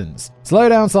of evidence. Slow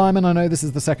down, Simon. I know this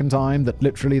is the second time that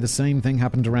literally the same thing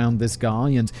happened around this guy,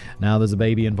 and now there's a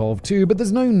baby involved too, but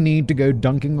there's no need to go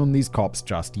dunking on these cops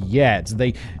just yet.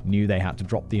 They knew they had to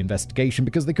drop the investigation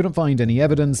because they couldn't find any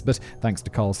evidence, but thanks to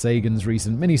Carl Sagan's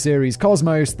recent miniseries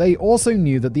Cosmos, they also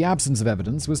knew that the absence of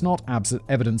evidence was not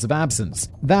evidence of absence.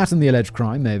 That and the alleged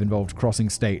crime may have involved crossing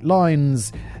state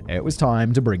lines. It was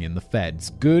time to bring in the feds.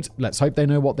 Good. Let's hope they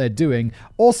know what they're doing.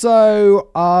 Also,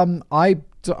 I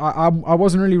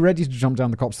wasn't really ready to jump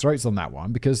down the cops' throats on that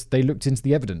one because they looked into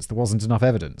the evidence. There wasn't enough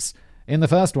evidence. In the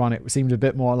first one, it seemed a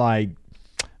bit more like,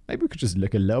 maybe we could just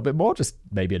look a little bit more, just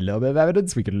maybe a little bit of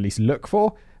evidence we could at least look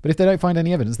for. But if they don't find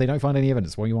any evidence, they don't find any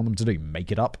evidence. What do you want them to do?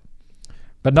 Make it up?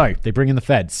 But no, they bring in the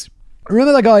feds.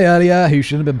 Remember that guy earlier who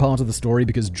shouldn't have been part of the story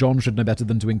because John should know better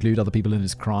than to include other people in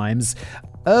his crimes?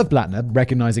 Irv Blattner,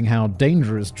 recognizing how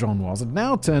dangerous John was, had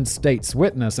now turned state's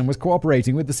witness and was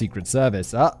cooperating with the Secret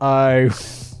Service. Uh-oh.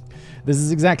 This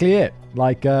is exactly it.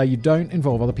 You don't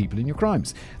involve other people in your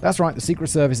crimes. That's right, the Secret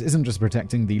Service isn't just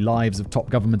protecting the lives of top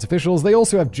government officials, they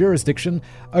also have jurisdiction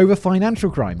over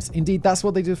financial crimes. Indeed, that's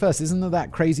what they did first. Isn't there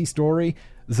that crazy story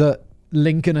that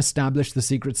Lincoln established the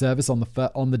Secret Service on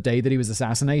the day that he was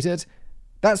assassinated?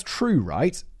 That's true,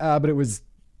 right? But it was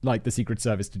like the Secret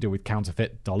Service to deal with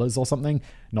counterfeit dollars or something,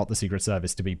 not the Secret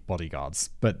Service to be bodyguards.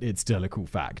 But it's still a cool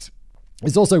fact.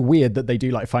 It's also weird that they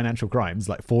do financial crimes,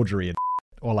 like forgery and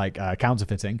or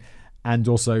counterfeiting, and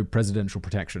also presidential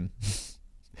protection.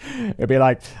 It'd be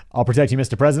like, I'll protect you,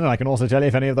 Mr. President. I can also tell you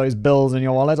if any of those bills in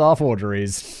your wallet are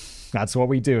forgeries. That's what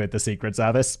we do at the Secret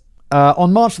Service.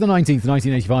 On March the 19th,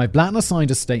 1985, Blattner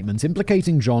signed a statement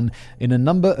implicating John in a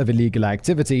number of illegal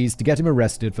activities to get him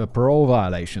arrested for parole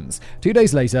violations. 2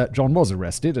 days later, John was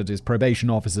arrested at his probation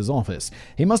officer's office.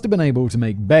 He must have been able to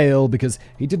make bail because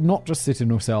he did not just sit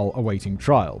in a cell awaiting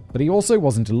trial. But he also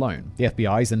wasn't alone. The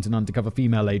FBI sent an undercover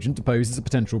female agent to pose as a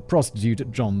potential prostitute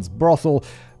at John's brothel,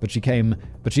 but she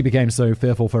became so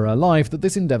fearful for her life that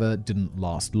this endeavor didn't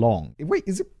last long. Wait,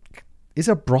 is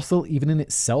a brothel even in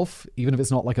itself, even if it's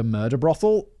not like a murder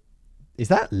brothel, is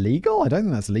that legal? I don't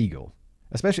think that's legal.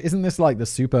 Especially, isn't this like the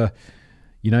super,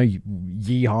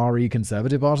 yee-haw-y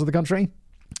conservative part of the country?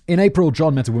 In April,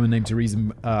 John met a woman named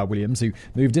Teresa Williams who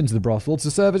moved into the brothel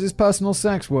to serve as his personal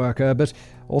sex worker, but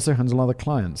also handle other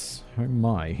clients. Oh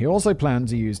my. He also planned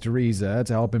to use Teresa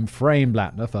to help him frame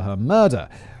Blattner for her murder.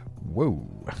 Whoa.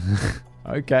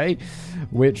 Okay.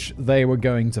 Which they were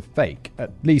going to fake.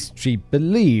 At least she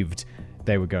believed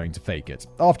they were going to fake it.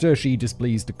 After she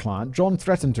displeased a client, John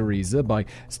threatened Teresa by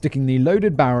sticking the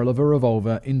loaded barrel of a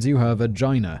revolver into her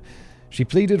vagina. She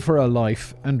pleaded for her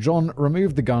life, and John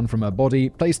removed the gun from her body,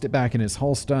 placed it back in his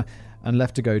holster, and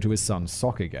left to go to his son's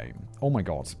soccer game. Oh my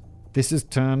god. This has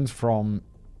turned from...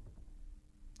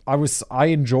 I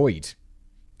enjoyed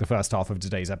the first half of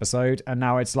today's episode, and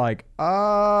now it's like,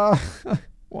 why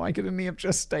couldn't he have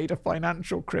just stayed a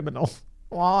financial criminal?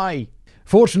 Why?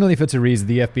 Fortunately for Teresa,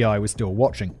 the FBI was still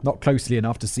watching. Not closely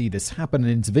enough to see this happen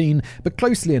and intervene, but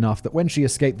closely enough that when she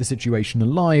escaped the situation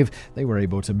alive, they were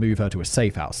able to move her to a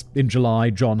safe house. In July,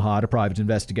 John hired a private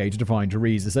investigator to find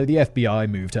Teresa, so the FBI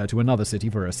moved her to another city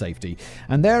for her safety.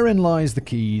 And therein lies the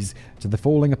keys to the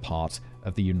falling apart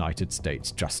of the United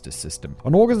States justice system.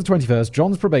 On August the 21st,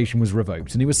 John's probation was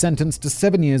revoked and he was sentenced to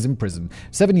 7 years in prison.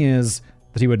 7 years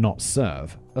that he would not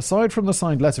serve. Aside from the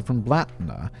signed letter from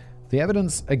Blattner, the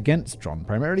evidence against John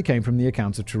primarily came from the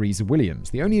accounts of Teresa Williams.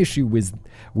 The only issue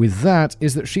with that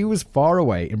is that she was far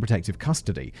away in protective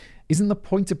custody. Isn't the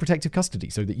point of protective custody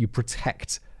so that you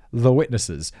protect the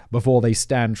witnesses before they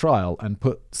stand trial and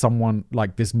put someone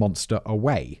like this monster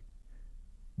away?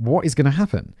 What is going to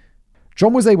happen?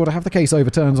 John was able to have the case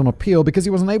overturned on appeal because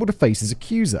he wasn't able to face his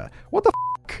accuser. What the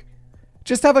f***?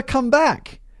 Just have her come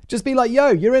back. Just be like,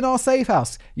 yo, you're in our safe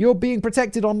house. You're being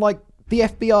protected on the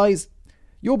FBI's...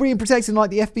 You're being protected like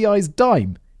the FBI's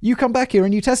dime. You come back here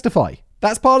and you testify.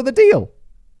 That's part of the deal.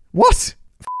 What?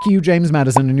 F*** you, James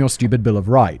Madison, and your stupid Bill of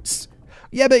Rights.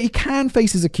 Yeah, but he can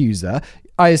face his accuser.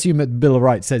 I assume that the Bill of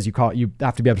Rights says you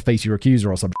have to be able to face your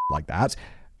accuser or something like that.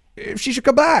 She should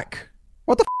come back.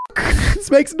 What the f***?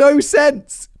 This makes no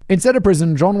sense. Instead of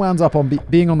prison, John wound up on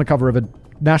being on the cover of a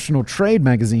national trade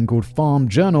magazine called Farm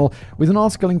Journal with an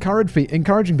article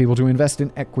encouraging people to invest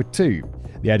in Equity.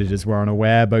 The editors were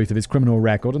unaware both of his criminal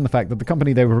record and the fact that the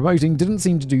company they were promoting didn't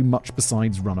seem to do much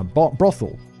besides run a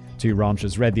brothel. Two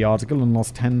ranchers read the article and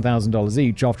lost $10,000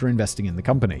 each after investing in the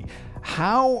company.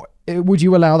 How would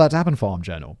you allow that to happen, Farm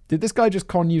Journal? Did this guy just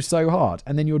con you so hard?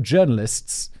 And then your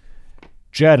journalists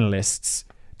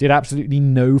did absolutely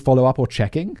no follow-up or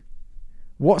checking?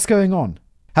 What's going on?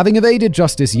 Having evaded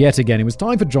justice yet again, it was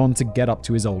time for John to get up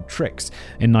to his old tricks.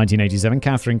 In 1987,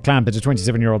 Catherine Clampett, a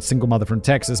 27-year-old single mother from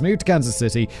Texas, moved to Kansas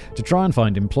City to try and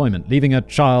find employment, leaving her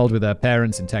child with her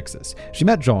parents in Texas. She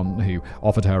met John, who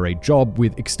offered her a job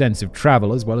with extensive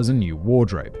travel as well as a new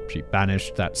wardrobe. She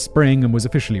vanished that spring and was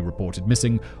officially reported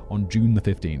missing on June the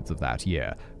 15th of that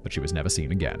year, but she was never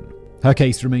seen again. Her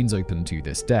case remains open to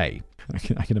this day.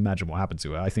 I can imagine what happened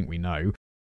to her. I think we know.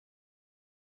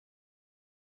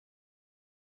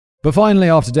 But finally,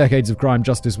 after decades of crime,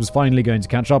 justice was finally going to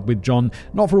catch up with John,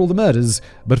 not for all the murders,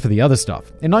 but for the other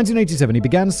stuff. In 1987, he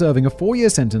began serving a 4-year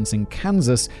sentence in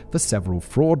Kansas for several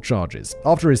fraud charges.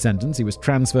 After his sentence, he was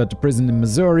transferred to prison in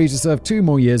Missouri to serve 2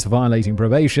 more years for violating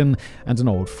probation and an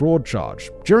old fraud charge.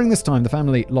 During this time, the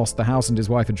family lost the house and his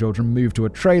wife and children moved to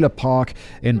a trailer park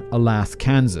in Olathe,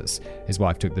 Kansas. His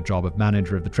wife took the job of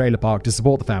manager of the trailer park to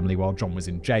support the family while John was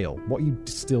in jail. What are you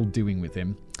still doing with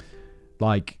him?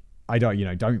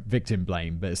 Don't victim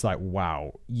blame, but it's like,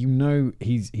 wow,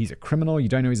 he's a criminal, you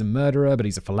don't know he's a murderer, but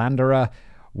he's a philanderer.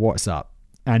 What's up?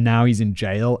 And now he's in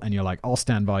jail, and you're like, I'll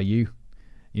stand by you,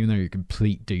 even though you're a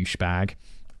complete douchebag.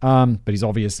 But he's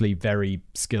obviously very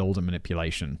skilled at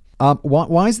manipulation.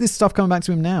 Why is this stuff coming back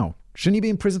to him now? Shouldn't he be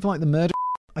in prison for like the murder?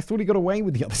 I thought he got away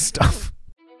with the other stuff.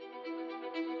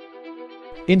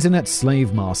 Internet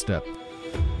slave master.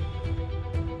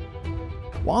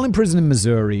 While in prison in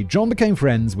Missouri, John became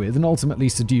friends with and ultimately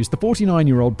seduced the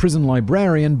 49-year-old prison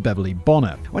librarian Beverly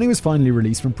Bonner. When he was finally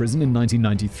released from prison in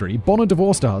 1993, Bonner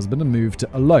divorced her husband and moved to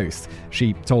Olathe.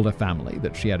 She told her family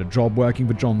that she had a job working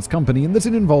for John's company and that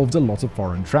it involved a lot of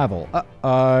foreign travel.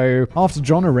 After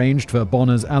John arranged for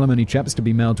Bonner's alimony checks to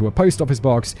be mailed to a post office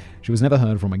box, she was never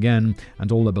heard from again,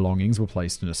 and all her belongings were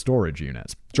placed in a storage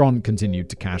unit. John continued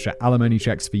to cash her alimony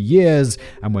checks for years,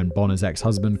 and when Bonner's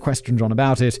ex-husband questioned John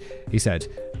about it, he said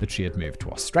that she had moved to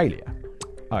Australia.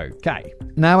 Okay.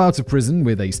 Now out of prison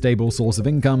with a stable source of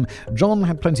income, John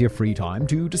had plenty of free time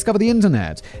to discover the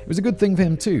internet. It was a good thing for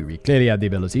him too. He clearly had the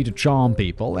ability to charm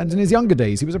people, and in his younger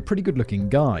days, he was a pretty good-looking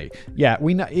guy. Yeah,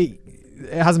 we know it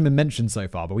hasn't been mentioned so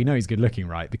far, but we know he's good-looking,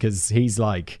 right? Because he's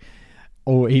like...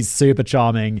 Oh, he's super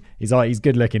charming. He's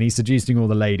good looking. He's seducing all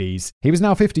the ladies. He was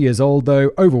now 50 years old,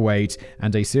 though, overweight,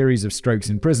 and a series of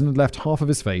strokes in prison had left half of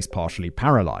his face partially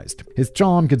paralyzed. His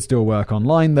charm could still work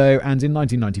online, though, and in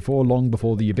 1994, long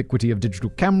before the ubiquity of digital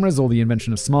cameras or the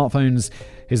invention of smartphones,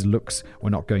 his looks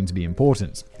were not going to be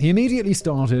important. He immediately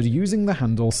started using the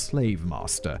handle Slave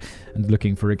Master and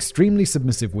looking for extremely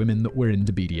submissive women that were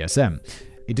into BDSM.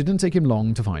 It didn't take him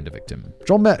long to find a victim.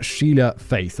 John met Sheila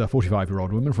Faith, a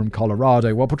 45-year-old woman from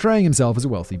Colorado, while portraying himself as a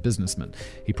wealthy businessman.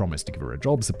 He promised to give her a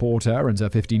job, support her, and her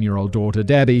 15-year-old daughter,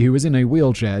 Debbie, who was in a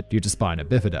wheelchair due to spina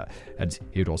bifida, and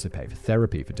he would also pay for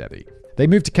therapy for Debbie. They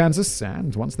moved to Kansas,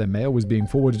 and once their mail was being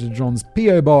forwarded to John's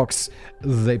P.O. box,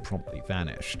 they promptly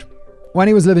vanished. When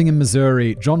he was living in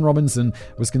Missouri, John Robinson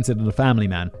was considered a family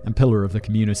man and pillar of the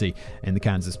community. In the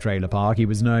Kansas trailer park, he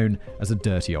was known as a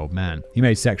dirty old man. He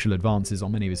made sexual advances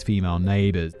on many of his female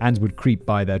neighbors and would creep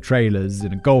by their trailers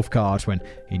in a golf cart when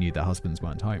he knew their husbands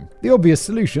weren't home. The obvious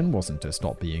solution wasn't to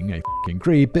stop being a f***ing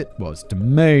creep, it was to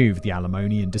move. The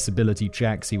alimony and disability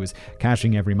checks he was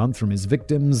cashing every month from his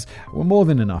victims were more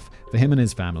than enough for him and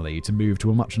his family to move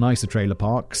to a much nicer trailer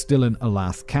park still in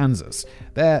Olathe, Kansas.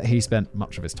 There, he spent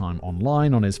much of his time online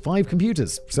on his 5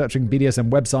 computers, searching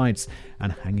BDSM websites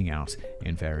and hanging out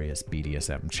in various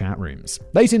BDSM chat rooms.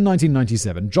 Late in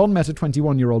 1997, John met a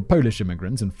 21-year-old Polish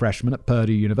immigrant and freshman at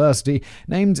Purdue University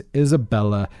named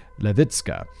Izabela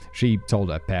Lewicka. She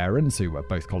told her parents, who were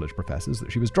both college professors,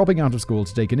 that she was dropping out of school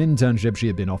to take an internship she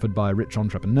had been offered by a rich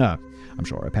entrepreneur. I'm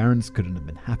sure her parents couldn't have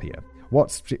been happier.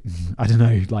 I don't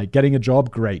know, like getting a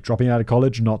job, great. Dropping out of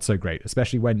college, not so great,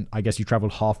 especially when I guess you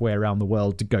traveled halfway around the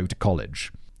world to go to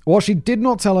college. What she did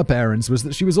not tell her parents was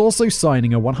that she was also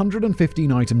signing a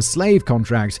 115-item slave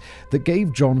contract that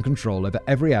gave John control over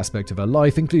every aspect of her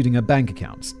life, including her bank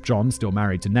accounts. John, still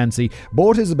married to Nancy,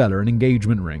 bought Isabella an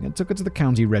engagement ring and took her to the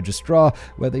county registrar,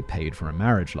 where they paid for a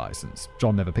marriage license.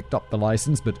 John never picked up the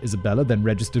license, but Isabella then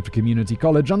registered for community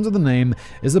college under the name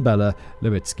Isabella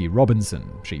Lewicki Robinson.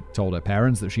 She told her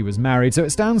parents that she was married, so it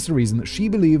stands to reason that she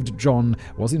believed John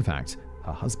was in fact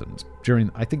her husband.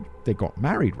 I think they got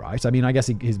married, right? I mean, I guess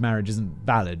his marriage isn't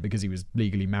valid because he was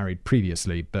legally married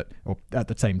previously, or at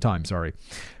the same time, sorry.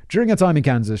 During her time in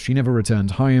Kansas, she never returned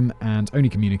home and only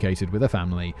communicated with her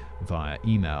family via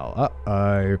email.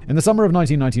 In the summer of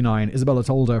 1999, Isabella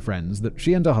told her friends that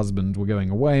she and her husband were going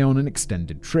away on an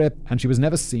extended trip, and she was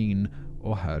never seen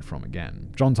or heard from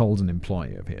again. John told an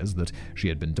employee of his that she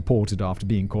had been deported after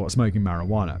being caught smoking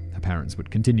marijuana. Her parents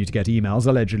would continue to get emails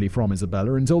allegedly from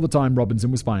Isabella until the time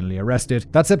Robinson was finally arrested.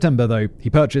 That September, though, he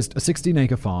purchased a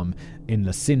 16-acre farm in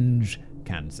Lasinge,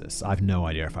 Kansas. I have no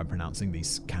idea if I'm pronouncing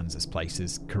these Kansas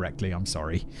places correctly. I'm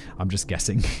sorry. I'm just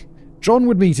guessing. John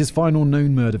would meet his final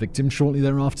known murder victim shortly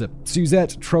thereafter.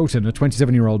 Suzette Troughton, a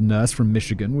 27-year-old nurse from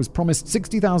Michigan, was promised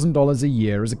 $60,000 a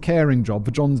year as a caring job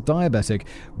for John's diabetic,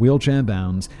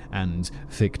 wheelchair-bound, and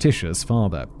fictitious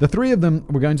father. The three of them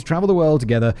were going to travel the world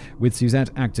together, with Suzette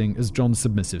acting as John's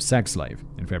submissive sex slave.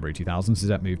 In February 2000,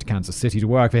 Suzette moved to Kansas City to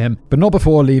work for him, but not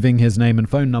before leaving his name and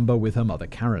phone number with her mother,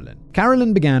 Carolyn.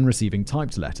 Carolyn began receiving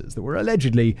typed letters that were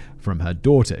allegedly from her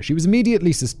daughter. She was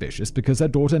immediately suspicious because her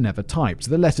daughter never typed.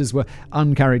 The letters were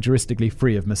uncharacteristically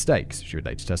free of mistakes. She would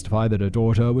later testify that her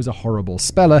daughter was a horrible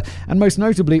speller, and most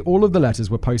notably, all of the letters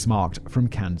were postmarked from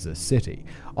Kansas City.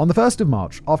 On the 1st of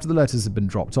March, after the letters had been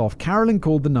dropped off, Carolyn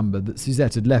called the number that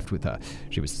Suzette had left with her.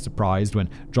 She was surprised when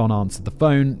John answered the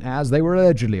phone, as they were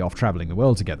allegedly off traveling the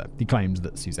world together. He claimed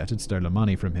that Suzette had stolen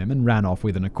money from him and ran off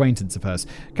with an acquaintance of hers.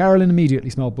 Carolyn immediately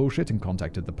smelled bullshit and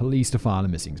contacted the police to file a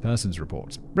missing persons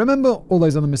report. Remember all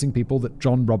those other missing people that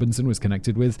John Robinson was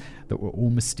connected with that were all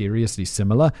mysteriously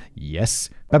similar? Yes.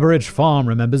 Pepperidge Farm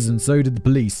remembers, and so did the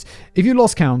police. If you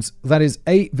lost count, that is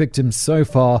 8 victims so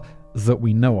far that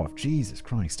we know of. Jesus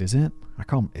Christ, is it?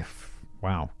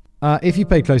 Wow. If you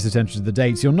pay close attention to the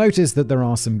dates, you'll notice that there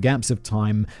are some gaps of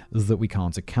time that we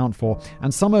can't account for,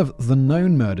 and some of the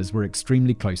known murders were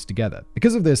extremely close together.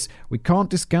 Because of this, we can't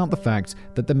discount the fact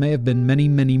that there may have been many,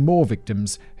 many more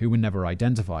victims who were never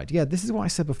identified. Yeah, this is what I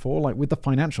said before, like with the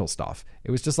financial stuff.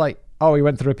 It was just like, oh, he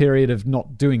went through a period of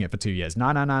not doing it for 2 years. No.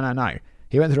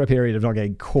 He went through a period of not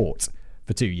getting caught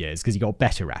for 2 years because he got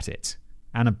better at it.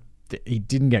 And he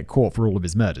didn't get caught for all of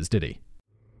his murders, did he?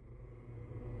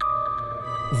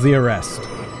 The arrest.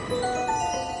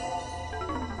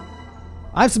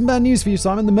 I have some bad news for you,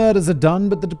 Simon. The murders are done,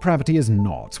 but the depravity is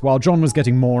not. While John was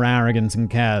getting more arrogant and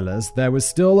careless, there was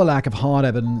still a lack of hard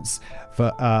evidence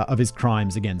of his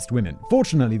crimes against women.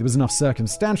 Fortunately, there was enough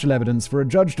circumstantial evidence for a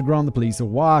judge to grant the police a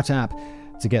wiretap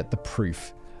to get the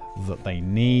proof that they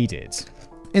needed.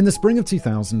 In the spring of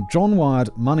 2000, John wired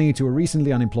money to a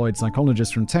recently unemployed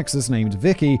psychologist from Texas named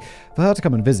Vicky for her to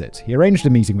come and visit. He arranged a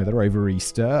meeting with her over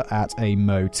Easter at a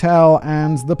motel,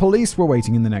 and the police were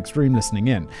waiting in the next room listening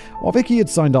in. While Vicky had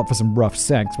signed up for some rough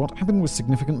sex, what happened was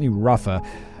significantly rougher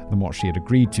than what she had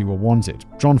agreed to or wanted.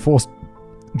 John forced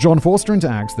her into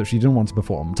acts that she didn't want to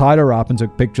perform, tied her up and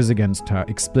took pictures against her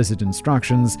explicit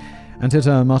instructions, and hit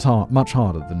her much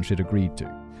harder than she'd agreed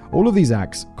to. All of these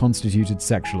acts constituted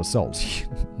sexual assault.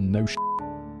 No shit.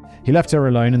 He left her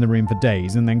alone in the room for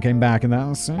days and then came back and that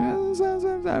was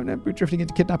drifting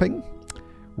into kidnapping,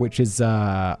 which is,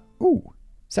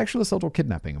 sexual assault or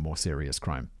kidnapping a more serious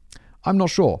crime? I'm not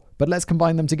sure, but let's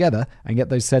combine them together and get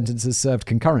those sentences served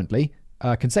concurrently,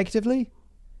 consecutively?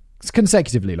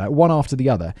 Consecutively, like one after the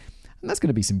other. And that's going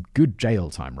to be some good jail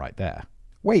time right there.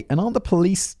 Wait, and aren't the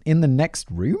police in the next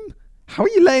room? How are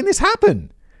you letting this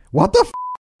happen? What the f***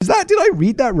 is that? Did I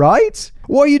read that right?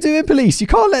 What are you doing, police? You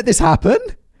can't let this happen.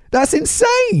 That's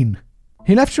insane.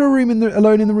 He left her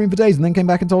alone in the room for days and then came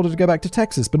back and told her to go back to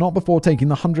Texas, but not before taking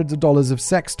the hundreds of dollars of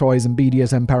sex toys and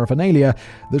BDSM paraphernalia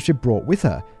that she'd brought with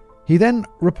her. He then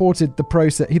repeated the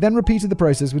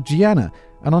process with Gianna,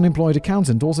 an unemployed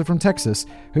accountant also from Texas,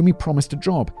 whom he promised a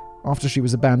job. After she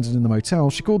was abandoned in the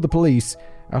motel, she called the police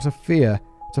out of fear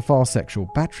to file sexual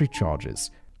battery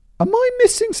charges. Am I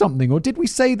missing something, or did we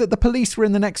say that the police were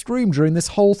in the next room during this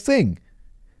whole thing?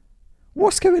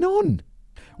 What's going on?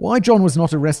 Why John was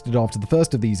not arrested after the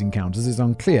first of these encounters is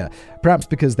unclear, perhaps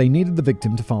because they needed the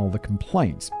victim to file the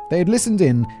complaint. They had listened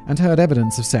in and heard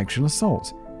evidence of sexual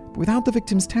assault. But without the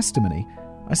victim's testimony,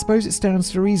 I suppose it stands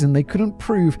to reason they couldn't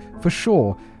prove for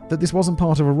sure that this wasn't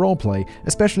part of a roleplay,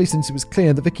 especially since it was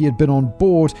clear that Vicky had been on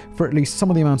board for at least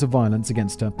some of the amount of violence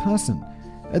against her person.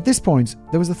 At this point,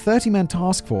 there was a 30-man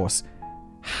task force.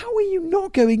 How are you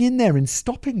not going in there and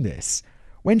stopping this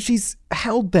when she's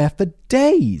held there for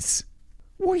days?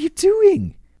 What are you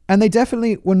doing? And they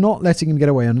definitely were not letting him get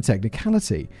away on a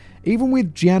technicality. Even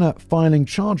with Gianna filing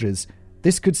charges,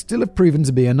 this could still have proven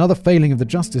to be another failing of the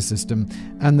justice system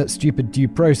and that stupid due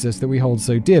process that we hold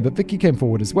so dear, but Vicky came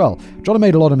forward as well. John had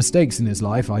made a lot of mistakes in his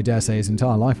life. I dare say his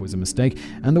entire life was a mistake,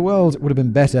 and the world would have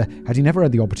been better had he never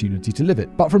had the opportunity to live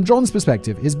it. But from John's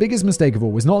perspective, his biggest mistake of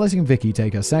all was not letting Vicky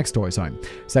take her sex toys home.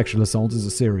 Sexual assault is a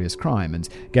serious crime, and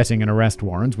getting an arrest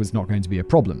warrant was not going to be a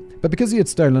problem. But because he had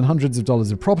stolen hundreds of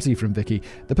dollars of property from Vicky,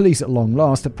 the police at long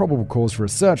last had probable cause for a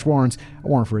search warrant, a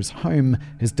warrant for his home,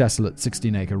 his desolate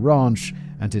 16-acre ranch,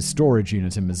 garage and his storage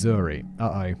unit in Missouri.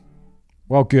 Uh-oh.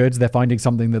 Well, good. They're finding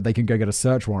something that they can go get a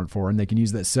search warrant for, and they can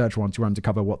use that search warrant to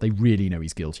uncover what they really know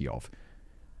he's guilty of.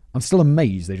 I'm still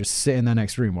amazed they just sit in their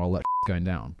next room while that going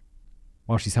down.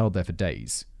 While she's held there for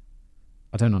days.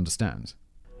 I don't understand.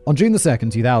 On June the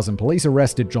 2nd, 2000, police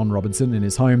arrested John Robinson in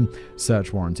his home,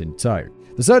 search warrant in tow.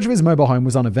 The search of his mobile home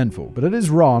was uneventful, but at his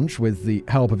ranch, with the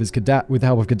help of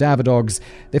cadaver dogs,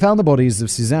 they found the bodies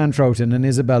of Suzanne Troughton and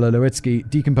Isabella Lewitsky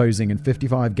decomposing in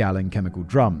 55-gallon chemical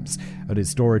drums. At his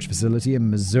storage facility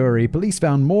in Missouri, police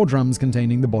found more drums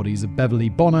containing the bodies of Beverly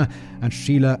Bonner and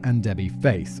Sheila and Debbie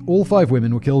Faith. All 5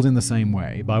 women were killed in the same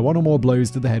way, by one or more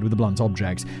blows to the head with a blunt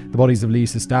object. The bodies of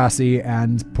Lisa Stasi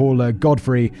and Paula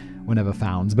Godfrey were never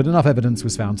found, but enough evidence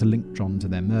was found to link John to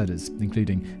their murders,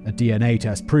 including a DNA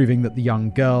test proving that the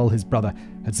young girl his brother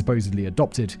had supposedly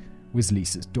adopted was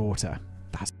Lisa's daughter.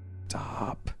 That's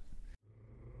up.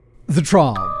 The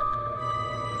trial.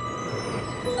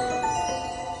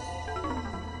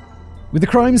 With the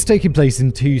crimes taking place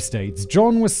in 2 states,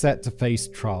 John was set to face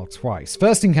trial twice,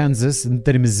 first in Kansas and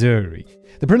then in Missouri.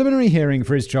 The preliminary hearing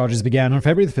for his charges began on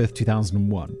February 5,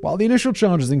 2001. While the initial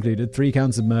charges included 3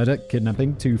 counts of murder,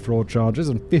 kidnapping, 2 fraud charges,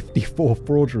 and 54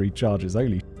 forgery charges.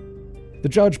 Holy. The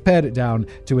judge pared it down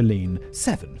to a lean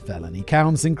 7 felony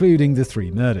counts, including the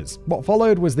 3 murders. What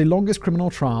followed was the longest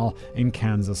criminal trial in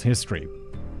Kansas history.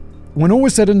 When all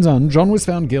was said and done, John was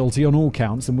found guilty on all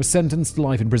counts and was sentenced to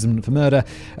life imprisonment for murder,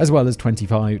 as well as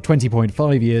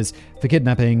 20.5 years for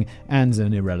kidnapping and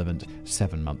an irrelevant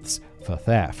 7 months for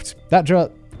theft. That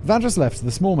just left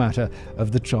the small matter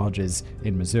of the charges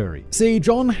in Missouri. See,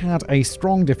 John had a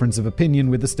strong difference of opinion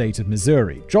with the state of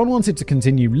Missouri. John wanted to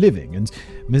continue living, and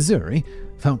Missouri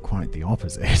felt quite the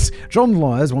opposite. John's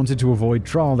lawyers wanted to avoid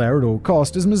trial there at all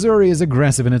costs, as Missouri is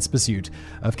aggressive in its pursuit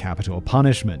of capital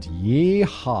punishment.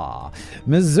 Yeehaw!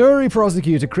 Missouri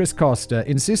prosecutor Chris Costa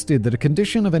insisted that a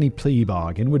condition of any plea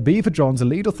bargain would be for John to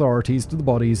lead authorities to the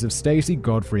bodies of Stacey,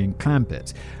 Godfrey, and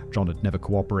Clampett. John had never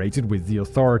cooperated with the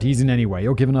authorities in any way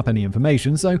or given up any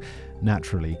information, so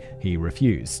naturally he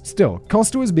refused. Still,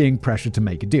 Costa was being pressured to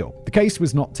make a deal. The case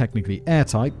was not technically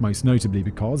airtight, most notably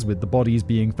because, with the bodies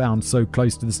being found so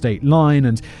close to the state line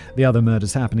and the other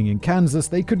murders happening in Kansas,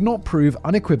 they could not prove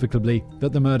unequivocally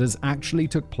that the murders actually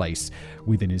took place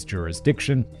within his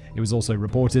jurisdiction. It was also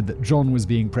reported that John was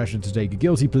being pressured to take a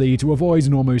guilty plea to avoid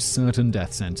an almost certain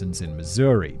death sentence in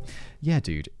Missouri. Yeah,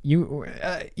 dude,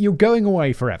 you're going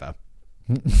away forever.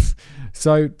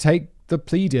 So take the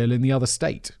plea deal in the other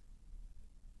state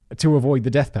to avoid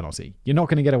the death penalty. You're not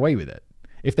going to get away with it.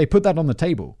 If they put that on the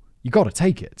table, you got to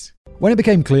take it. When it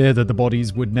became clear that the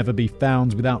bodies would never be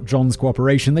found without John's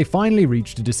cooperation, they finally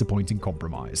reached a disappointing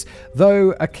compromise.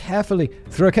 Through a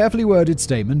carefully worded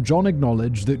statement, John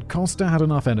acknowledged that Costa had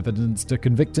enough evidence to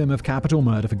convict him of capital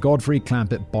murder for Godfrey,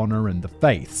 Clampett, Bonner, and the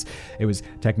Faiths. It was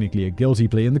technically a guilty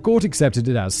plea, and the court accepted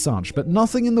it as such, but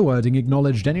nothing in the wording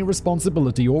acknowledged any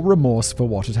responsibility or remorse for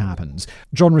what had happened.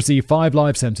 John received 5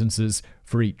 life sentences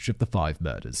for each of the 5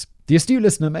 murders. The astute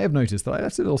listener may have noticed that I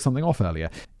left a little something off earlier.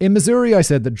 In Missouri, I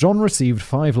said that John received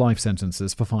 5 life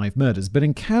sentences for 5 murders, but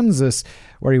in Kansas,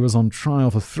 where he was on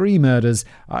trial for 3 murders,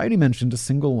 I only mentioned a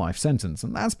single life sentence,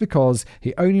 and that's because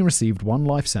he only received 1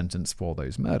 life sentence for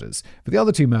those murders. For the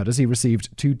other 2 murders, he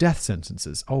received 2 death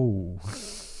sentences. Oh,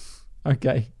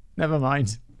 okay, never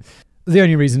mind. The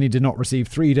only reason he did not receive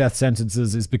 3 death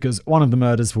sentences is because one of the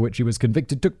murders for which he was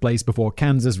convicted took place before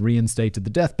Kansas reinstated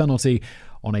the death penalty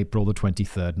on April the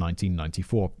 23rd,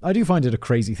 1994. I do find it a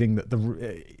crazy thing that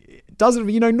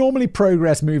normally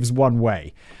progress moves one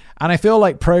way. And I feel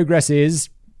like progress is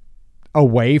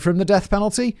away from the death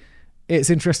penalty. It's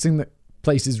interesting that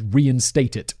places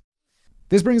reinstate it.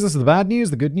 This brings us to the bad news,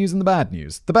 the good news, and the bad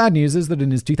news. The bad news is that in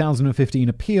his 2015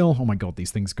 appeal, oh my god,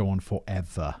 these things go on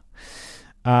forever.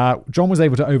 John was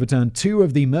able to overturn 2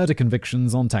 of the murder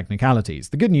convictions on technicalities.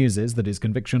 The good news is that his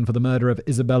conviction for the murder of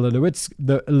Isabella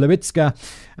Lewitska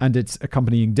and its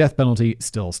accompanying death penalty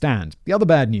still stand. The other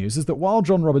bad news is that while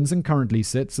John Robinson currently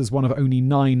sits as one of only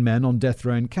 9 men on death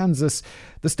row in Kansas,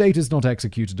 the state has not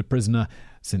executed a prisoner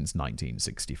since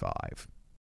 1965.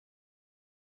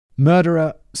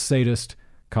 Murderer, sadist,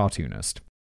 cartoonist.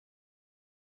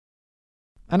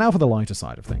 And now for the lighter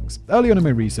side of things. Early on in my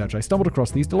research, I stumbled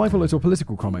across these delightful little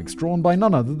political comics drawn by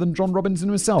none other than John Robinson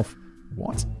himself.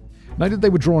 What? Noted they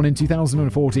were drawn in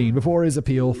 2014 before his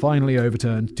appeal finally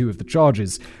overturned 2 of the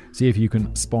charges. See if you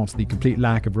can spot the complete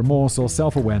lack of remorse or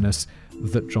self-awareness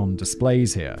that John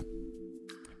displays here.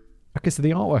 Okay, so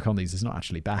the artwork on these is not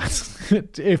actually bad.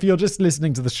 If you're just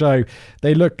listening to the show,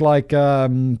 they look like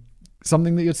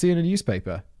something that you'd see in a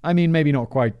newspaper. I mean, maybe not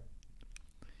quite.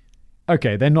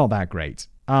 Okay, they're not that great.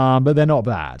 but they're not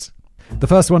bad. The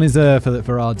first one is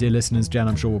for our dear listeners. Jen,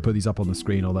 I'm sure we'll put these up on the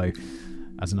screen, although,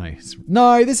 I don't know.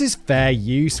 No, this is fair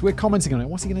use. We're commenting on it.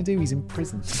 What's he going to do? He's in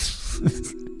prison.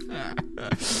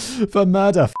 For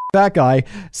murder. That guy,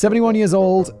 71 years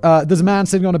old. There's a man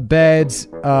sitting on a bed.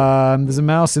 There's a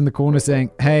mouse in the corner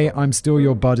saying, "Hey, I'm still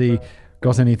your buddy.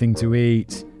 Got anything to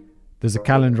eat?" There's a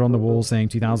calendar on the wall saying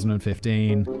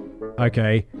 2015.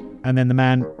 Okay. And then the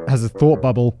man has a thought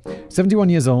bubble. 71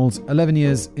 years old, 11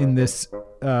 years in this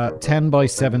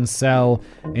 10x7 cell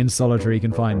in solitary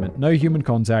confinement. No human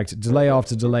contact, delay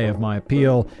after delay of my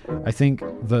appeal. I think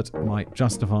that might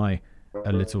justify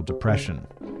a little depression.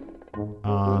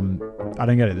 I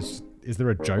don't get it. Is there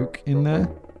a joke in there?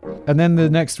 And then the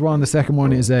next one, the second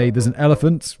one is there's an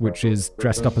elephant, which is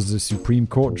dressed up as a Supreme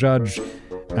Court judge,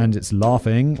 and it's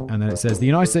laughing. And then it says, the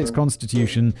United States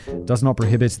Constitution does not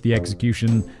prohibit the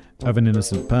execution of an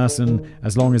innocent person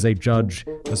as long as a judge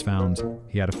has found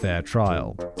he had a fair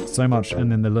trial. So much.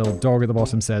 And then the little dog at the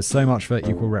bottom says, so much for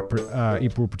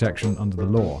equal protection under the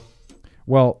law.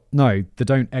 Well, no, they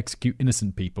don't execute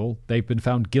innocent people. They've been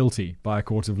found guilty by a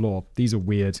court of law. These are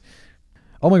weird.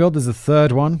 Oh my God, there's a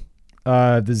third one.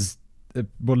 There's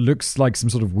what looks like some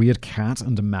sort of weird cat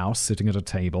and a mouse sitting at a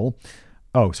table.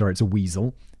 Oh, sorry, it's a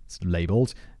weasel. It's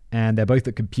labeled. And they're both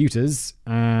at computers.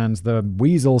 And the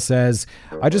weasel says,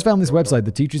 I just found this website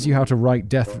that teaches you how to write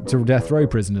death row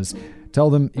prisoners. Tell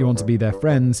them you want to be their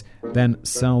friends, then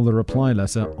sell the reply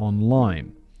letter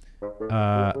online.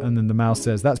 And then the mouse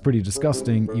says, that's pretty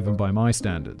disgusting, even by my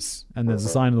standards. And there's a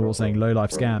sign on the wall saying, Low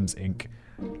Life Scams, Inc.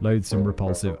 Loathsome,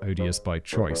 repulsive, odious by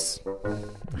choice.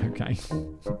 Okay.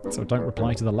 So don't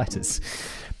reply to the letters.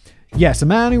 Yes, a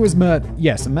man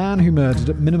who murdered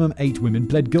at minimum 8 women,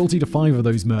 pled guilty to 5 of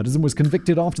those murders, and was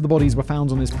convicted after the bodies were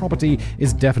found on his property,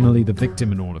 is definitely the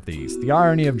victim in all of these. The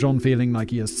irony of John feeling like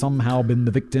he has somehow been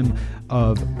the victim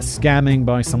of scamming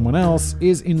by someone else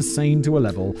is insane to a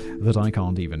level that I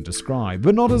can't even describe.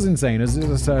 But not as insane as his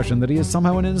assertion that he is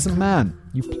somehow an innocent man.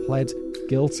 You pled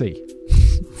guilty.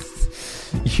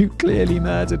 You clearly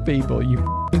murdered people, you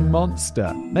f***ing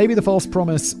monster. Maybe the false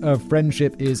promise of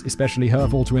friendship is especially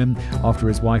hurtful to him after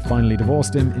his wife finally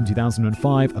divorced him in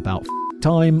 2005 about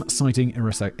time, citing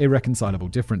irreconcilable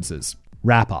differences.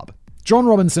 Wrap up. John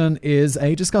Robinson is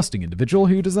a disgusting individual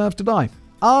who deserves to die.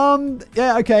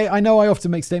 Yeah, okay, I know I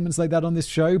often make statements like that on this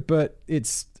show, but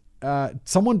it's,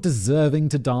 someone deserving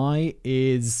to die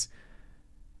is,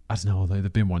 I don't know, although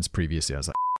there've been ones previously, I was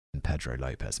like, Pedro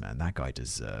Lopez, man, that guy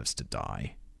deserves to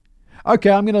die. Okay,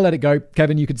 I'm going to let it go.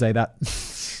 Kevin, you could say that.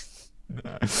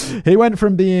 He went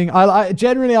from being...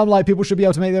 generally, I'm like, people should be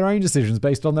able to make their own decisions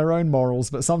based on their own morals,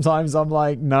 but sometimes I'm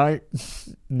like, no,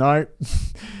 I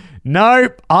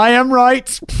am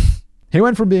right. He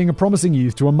went from being a promising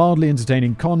youth to a mildly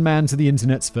entertaining con man to the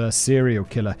internet's first serial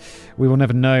killer. We will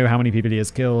never know how many people he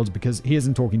has killed because he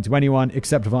isn't talking to anyone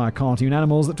except via cartoon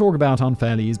animals that talk about how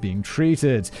unfairly he's being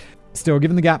treated. Still,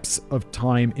 given the gaps of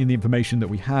time in the information that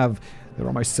we have, there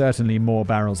are most certainly more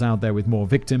barrels out there with more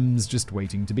victims just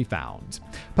waiting to be found.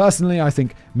 Personally, I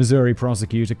think Missouri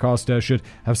prosecutor Costa should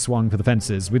have swung for the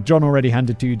fences. With John already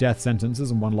handed 2 death sentences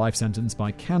and 1 life sentence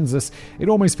by Kansas, it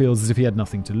almost feels as if he had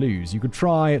nothing to lose. You could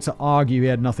try to argue he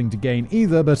had nothing to gain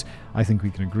either, but I think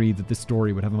we can agree that this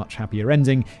story would have a much happier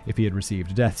ending if he had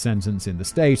received a death sentence in the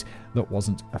state that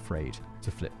wasn't afraid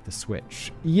to flip the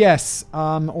switch. Yes,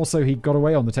 also he got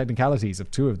away on the technicalities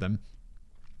of 2 of them,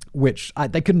 which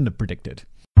they couldn't have predicted.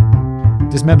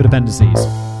 Dismembered appendices.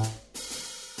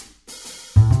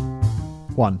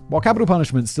 1. While capital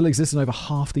punishment still exists in over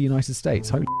half the United States,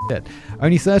 holy shit,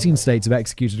 only 13 states have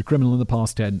executed a criminal in the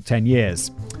past 10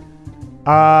 years.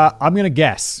 I'm going to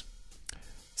guess.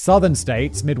 Southern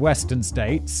states, Midwestern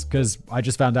states, because I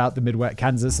just found out the Midwest,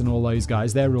 Kansas and all those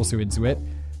guys, they're also into it.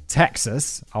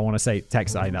 Texas, I want to say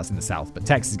Texas, I think that's in the South, but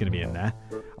Texas is going to be in there.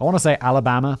 I want to say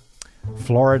Alabama,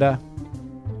 Florida.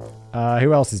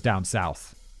 Who else is down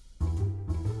south?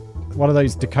 One of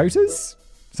those Dakotas?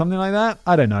 Something like that?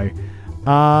 I don't know.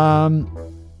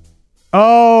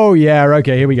 Oh, yeah,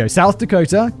 okay, here we go. South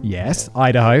Dakota, yes.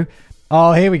 Idaho.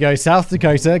 Oh, here we go. South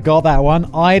Dakota, got that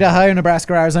one. Idaho,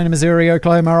 Nebraska, Arizona, Missouri,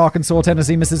 Oklahoma, Arkansas,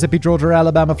 Tennessee, Mississippi, Georgia,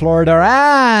 Alabama, Florida,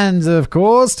 and, of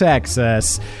course,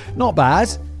 Texas. Not bad.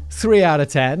 3 out of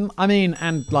 10. I mean,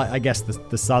 and like I guess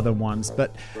the southern ones,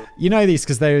 but you know these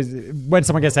because when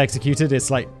someone gets executed, it's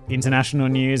like international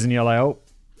news, and you're like, oh,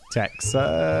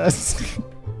 Texas.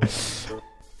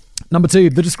 Number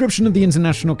 2, the description of the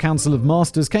International Council of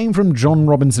Masters came from John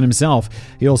Robinson himself.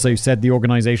 He also said the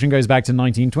organization goes back to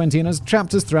 1920 and has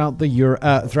chapters throughout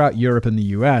Europe and the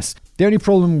US. The only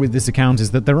problem with this account is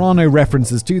that there are no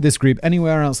references to this group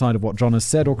anywhere outside of what John has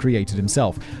said or created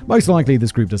himself. Most likely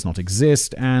this group does not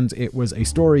exist, and it was a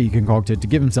story he concocted to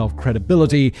give himself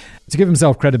credibility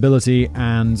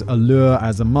and allure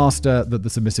as a master that the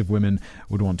submissive women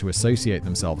would want to associate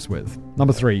themselves with.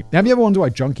 Number 3. Have you ever wondered why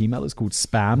junk email is called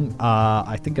spam?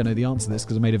 I think I know the answer to this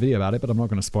because I made a video about it, but I'm not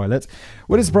going to spoil it.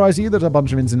 Would it surprise you that a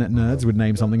bunch of internet nerds would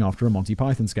name something after a Monty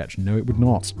Python sketch? No, it would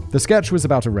not. The sketch was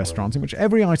about a restaurant in which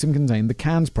every item contained the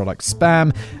canned product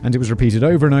spam, and it was repeated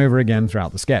over and over again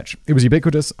throughout the sketch. It was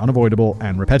ubiquitous, unavoidable,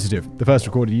 and repetitive. The first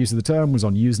recorded use of the term was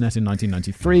on Usenet in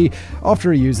 1993,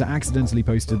 after a user accidentally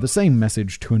posted the same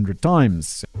message 200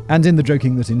 times. And in the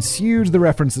joking that ensued, the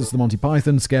references to the Monty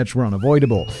Python sketch were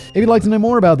unavoidable. If you'd like to know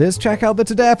more about this, check out the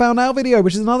Today I Found Out video,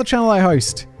 which is another channel I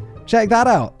host. Check that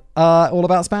out. All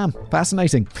about spam.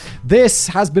 Fascinating. This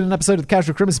has been an episode of The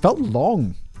Casual Criminals. It felt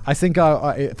long. I think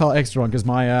it felt extra long because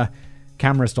my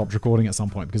camera stopped recording at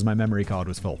some point because my memory card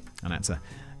was full and I had to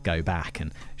go back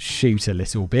and shoot a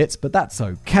little bit, but that's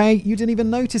okay. You didn't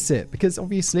even notice it because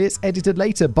obviously it's edited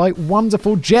later by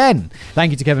wonderful Jen.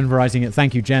 Thank you to Kevin for writing it.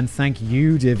 Thank you, Jen. Thank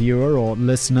you, dear viewer or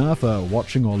listener, for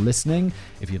watching or listening.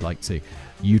 If you'd like to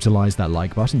utilize that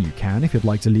like button, you can. If you'd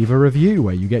like to leave a review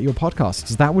where you get your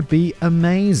podcasts, that would be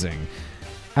amazing.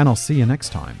 And I'll see you next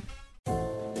time.